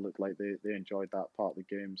also sort of looked like they enjoyed that part of the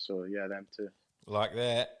game. So yeah, them two. Like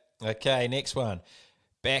that. Okay, next one.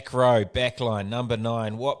 Back row, back line, number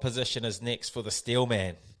 9. What position is next for the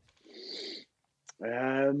Steelman?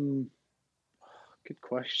 Um, Good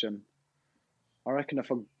question. I reckon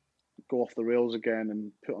if I go off the rails again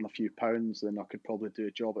and put on a few pounds, then I could probably do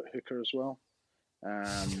a job at hooker as well.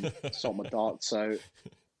 Sort my darts out,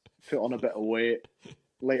 put on a bit of weight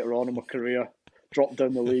later on in my career, drop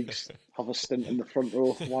down the leagues, have a stint in the front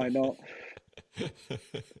row. Why not?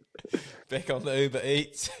 Back on the Uber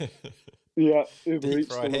Eats. Yeah, Uber Deep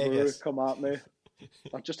Eats, fried Deliveroo, haggis. come at me.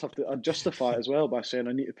 I justify it as well by saying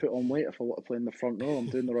I need to put on weight if I want to play in the front row. I'm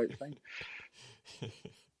doing the right thing.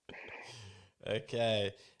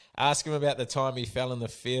 Okay. Ask him about the time he fell in the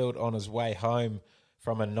field on his way home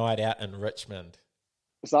from a night out in Richmond.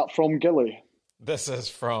 Is that from Gilly? This is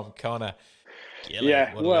from Connor Gilly.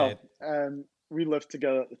 Yeah, What a well, lad. we lived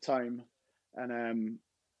together at the time, and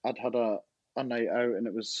I'd had a night out, and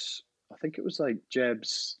I think it was like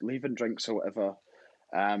Jeb's leaving drinks or whatever.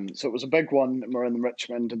 So it was a big one, and we're in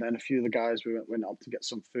Richmond, and then a few of the guys we went up to get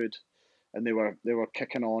some food, and they were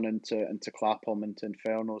kicking on into Clapham, into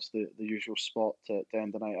Inferno's, the usual spot to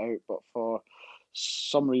end the night out. But for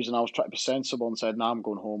some reason, I was trying to be sensible and said, "Nah, I'm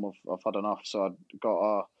going home. I've had enough." So I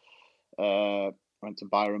got went to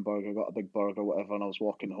Byron Burger, got a big burger, whatever, and I was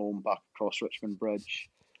walking home back across Richmond Bridge,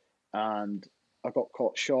 and I got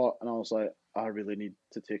caught short, and I was like, I really need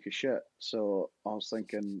to take a shit. So I was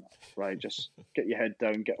thinking, right, just get your head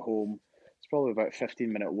down, get home. It's probably about a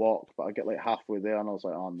 15-minute walk, but I get like halfway there and I was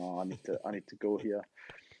like, oh no, I need to go here.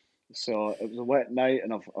 So it was a wet night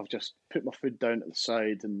and I've just put my food down at the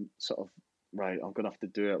side and sort of, right, I'm gonna have to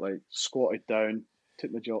do it. Like squatted down,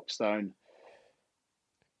 took my jocks down,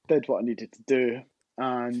 did what I needed to do.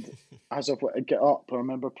 And as I went to get up, I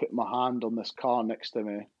remember putting my hand on this car next to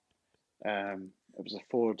me. It was a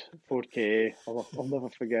Ford KA. I'll never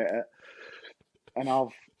forget it. And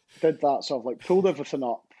I've did that, so I've like pulled everything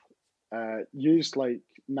up, used like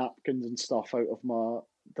napkins and stuff out of my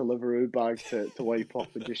Deliveroo bag to wipe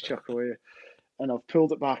up and just chuck away. And I've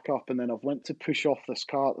pulled it back up, and then I've went to push off this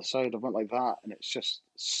car at the side. I went like that, and it's just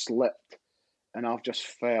slipped, and I've just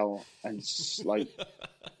fell and like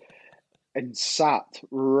and sat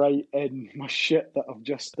right in my shit that I've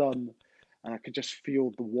just done, and I could just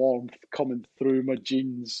feel the warmth coming through my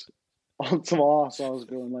jeans onto my ass. I was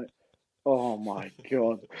going like, "Oh my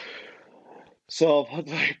god!" So I've had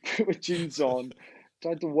to like put my jeans on,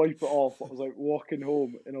 tried to wipe it off. I was like walking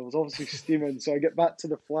home, and I was obviously steaming. So I get back to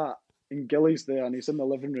the flat, and Gilly's there, and he's in the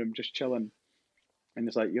living room just chilling. And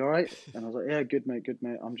he's like, "You all right?" And I was like, "Yeah, good mate, good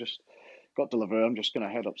mate. I'm just got delivery. I'm just gonna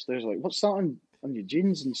head upstairs." Like, "What's that on your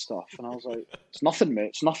jeans and stuff?" And I was like, "It's nothing, mate.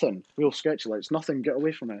 It's nothing." Real sketchy, like, "It's nothing. Get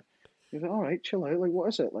away from me." He's like, "All right, chill out. Like, what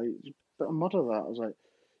is it? Like, a bit of mud or that?" I was like,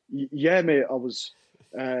 Yeah, mate. I was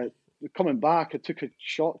uh, coming back. I took a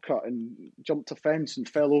shortcut and jumped a fence and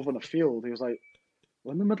fell over in a field." He was like,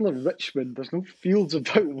 "We're in the middle of Richmond. There's no fields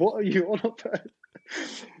about. What are you on about?"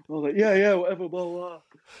 I was like, "Yeah, whatever, blah, blah."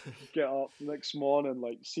 Get up next morning,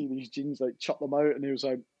 like, see these jeans, like, chuck them out. And he was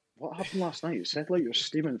like, "What happened last night? You said, like, you're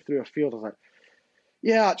steaming through a field." I was like,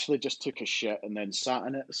 "Yeah, I actually just took a shit and then sat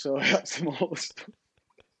in it." So that's the most.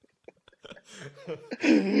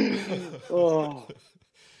 Oh,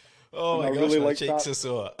 Oh and my I gosh, really my liked cheeks that. are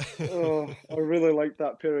sore. Oh, I really liked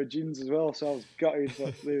that pair of jeans as well. So I was gutted,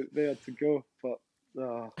 but they had to go. But,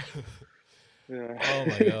 yeah. Oh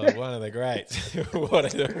my god, one of the greats.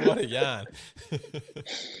 What a yarn.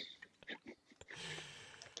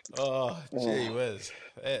 Oh, gee Oh, whiz.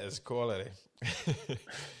 That is quality.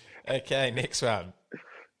 Okay, next one.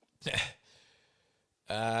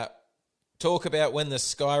 Uh, talk about when the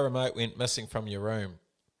Sky remote went missing from your room.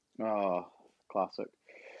 oh, classic.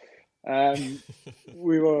 Um,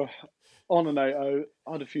 we were on a night out,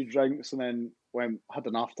 had a few drinks, and then had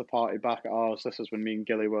an after party back at ours. This is when me and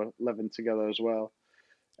Gilly were living together as well.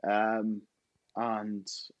 Um, and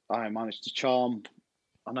I managed to charm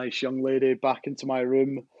a nice young lady back into my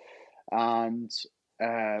room, and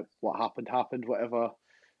what happened, whatever.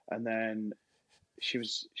 And then she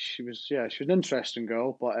was an interesting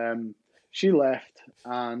girl, but she left,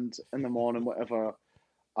 and in the morning, whatever,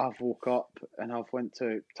 I've woke up and I've went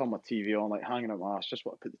to turn my TV on, like hanging out my ass, just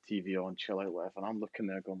want to put the TV on, chill out, whatever. And I'm looking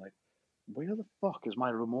there going like, where the fuck is my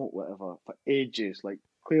remote, whatever, for ages, like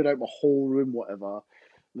cleared out my whole room, whatever.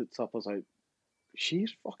 Looked up, I was like,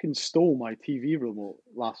 she's fucking stole my TV remote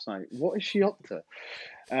last night. What is she up to?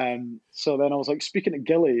 So then I was like speaking to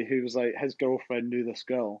Gilly, who was like his girlfriend knew this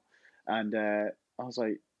girl, and I was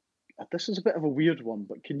like, this is a bit of a weird one,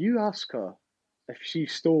 but can you ask her if she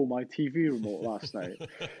stole my TV remote last night?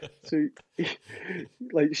 So,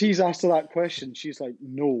 like, she's asked her that question. She's like,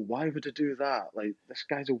 no, why would I do that? Like, this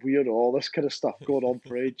guy's a weirdo, all this kind of stuff going on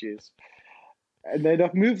for ages. And then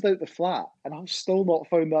I've moved out the flat and I've still not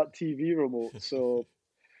found that TV remote. So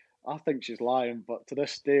I think she's lying, but to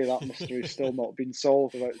this day, that mystery's still not been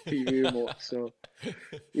solved about the TV remote. So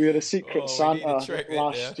we had a secret Oh, we need to Santa track that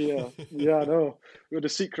last year. down. Yeah, I know. We had a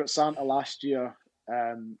secret Santa last year,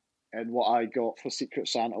 and what I got for Secret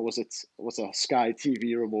Santa was a Sky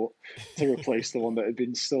TV remote to replace the one that had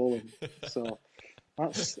been stolen. So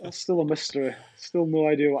that's still a mystery. Still no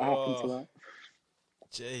idea what happened to Oh, that.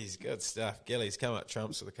 geez, good stuff. Gilly's come up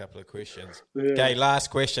trumps with a couple of questions. Yeah. Okay, last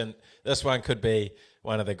question. This one could be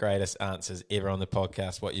one of the greatest answers ever on the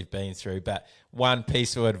podcast, what you've been through. But one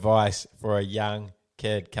piece of advice for a young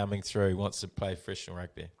kid coming through wants to play professional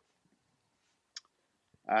rugby.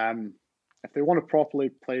 If they want to properly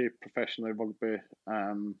play professional rugby,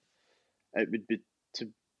 it would be to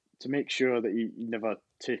to make sure that you never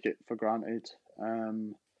take it for granted.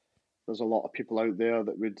 Um, there's a lot of people out there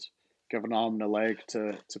that would give an arm and a leg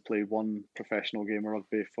to play one professional game of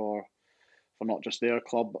rugby for not just their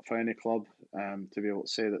club but for any club, to be able to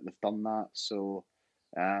say that they've done that. So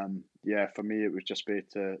yeah, for me it would just be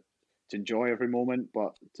to enjoy every moment,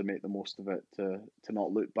 but to make the most of it, to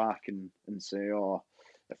not look back and say, oh,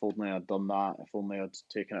 if only I'd done that, if only I'd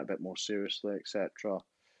taken it a bit more seriously, etc.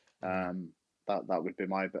 Um, that would be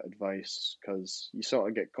my bit of advice, because you sort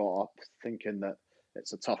of get caught up thinking that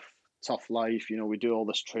it's a tough life. You know, we do all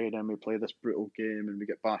this training, we play this brutal game, and we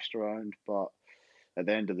get bashed around. But at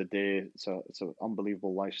the end of the day, it's an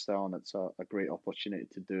unbelievable lifestyle, and it's a great opportunity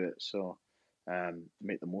to do it. So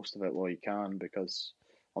make the most of it while you can, because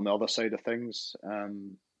on the other side of things,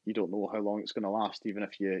 you don't know how long it's going to last, even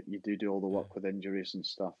if you do all the work with injuries and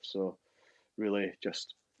stuff. So really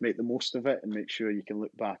just make the most of it and make sure you can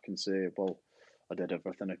look back and say, well, I did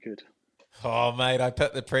everything I could. Oh, mate, I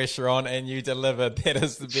put the pressure on and you delivered. That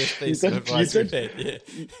is the best piece of advice we've had.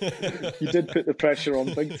 Yeah. You did put the pressure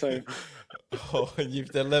on big time. Oh,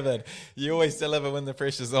 you've delivered. You always deliver when the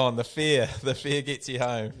pressure's on. The fear gets you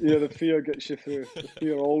home. Yeah, the fear gets you through. The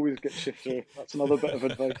fear always gets you through. That's another bit of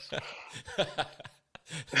advice.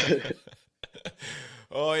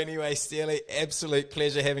 Oh, anyway, Steely, absolute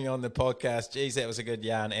pleasure having you on the podcast. Geez, that was a good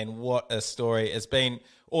yarn, and what a story. It's been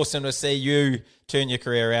awesome to see you turn your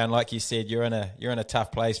career around. Like you said, you're in a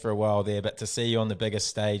tough place for a while there, but to see you on the biggest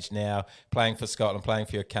stage now, playing for Scotland, playing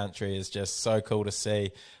for your country, is just so cool to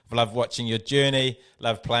see. I've loved watching your journey,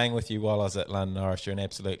 loved playing with you while I was at London Irish. You're an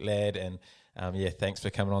absolute lad, and thanks for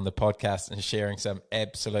coming on the podcast and sharing some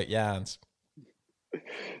absolute yarns.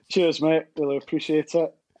 Cheers, mate. Really appreciate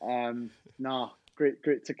it.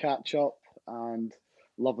 Great to catch up, and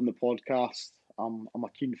loving the podcast. I'm a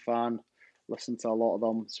keen fan. Listen to a lot of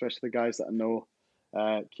them, especially the guys that I know.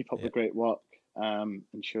 Keep up the great work. And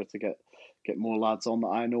sure to get more lads on that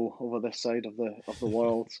I know over this side of the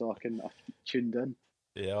world, so I can keep tuned in.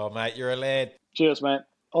 Yeah, oh, mate, you're a lad. Cheers, mate.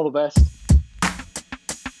 All the best.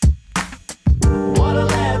 What a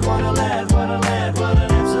lad, what a lad, what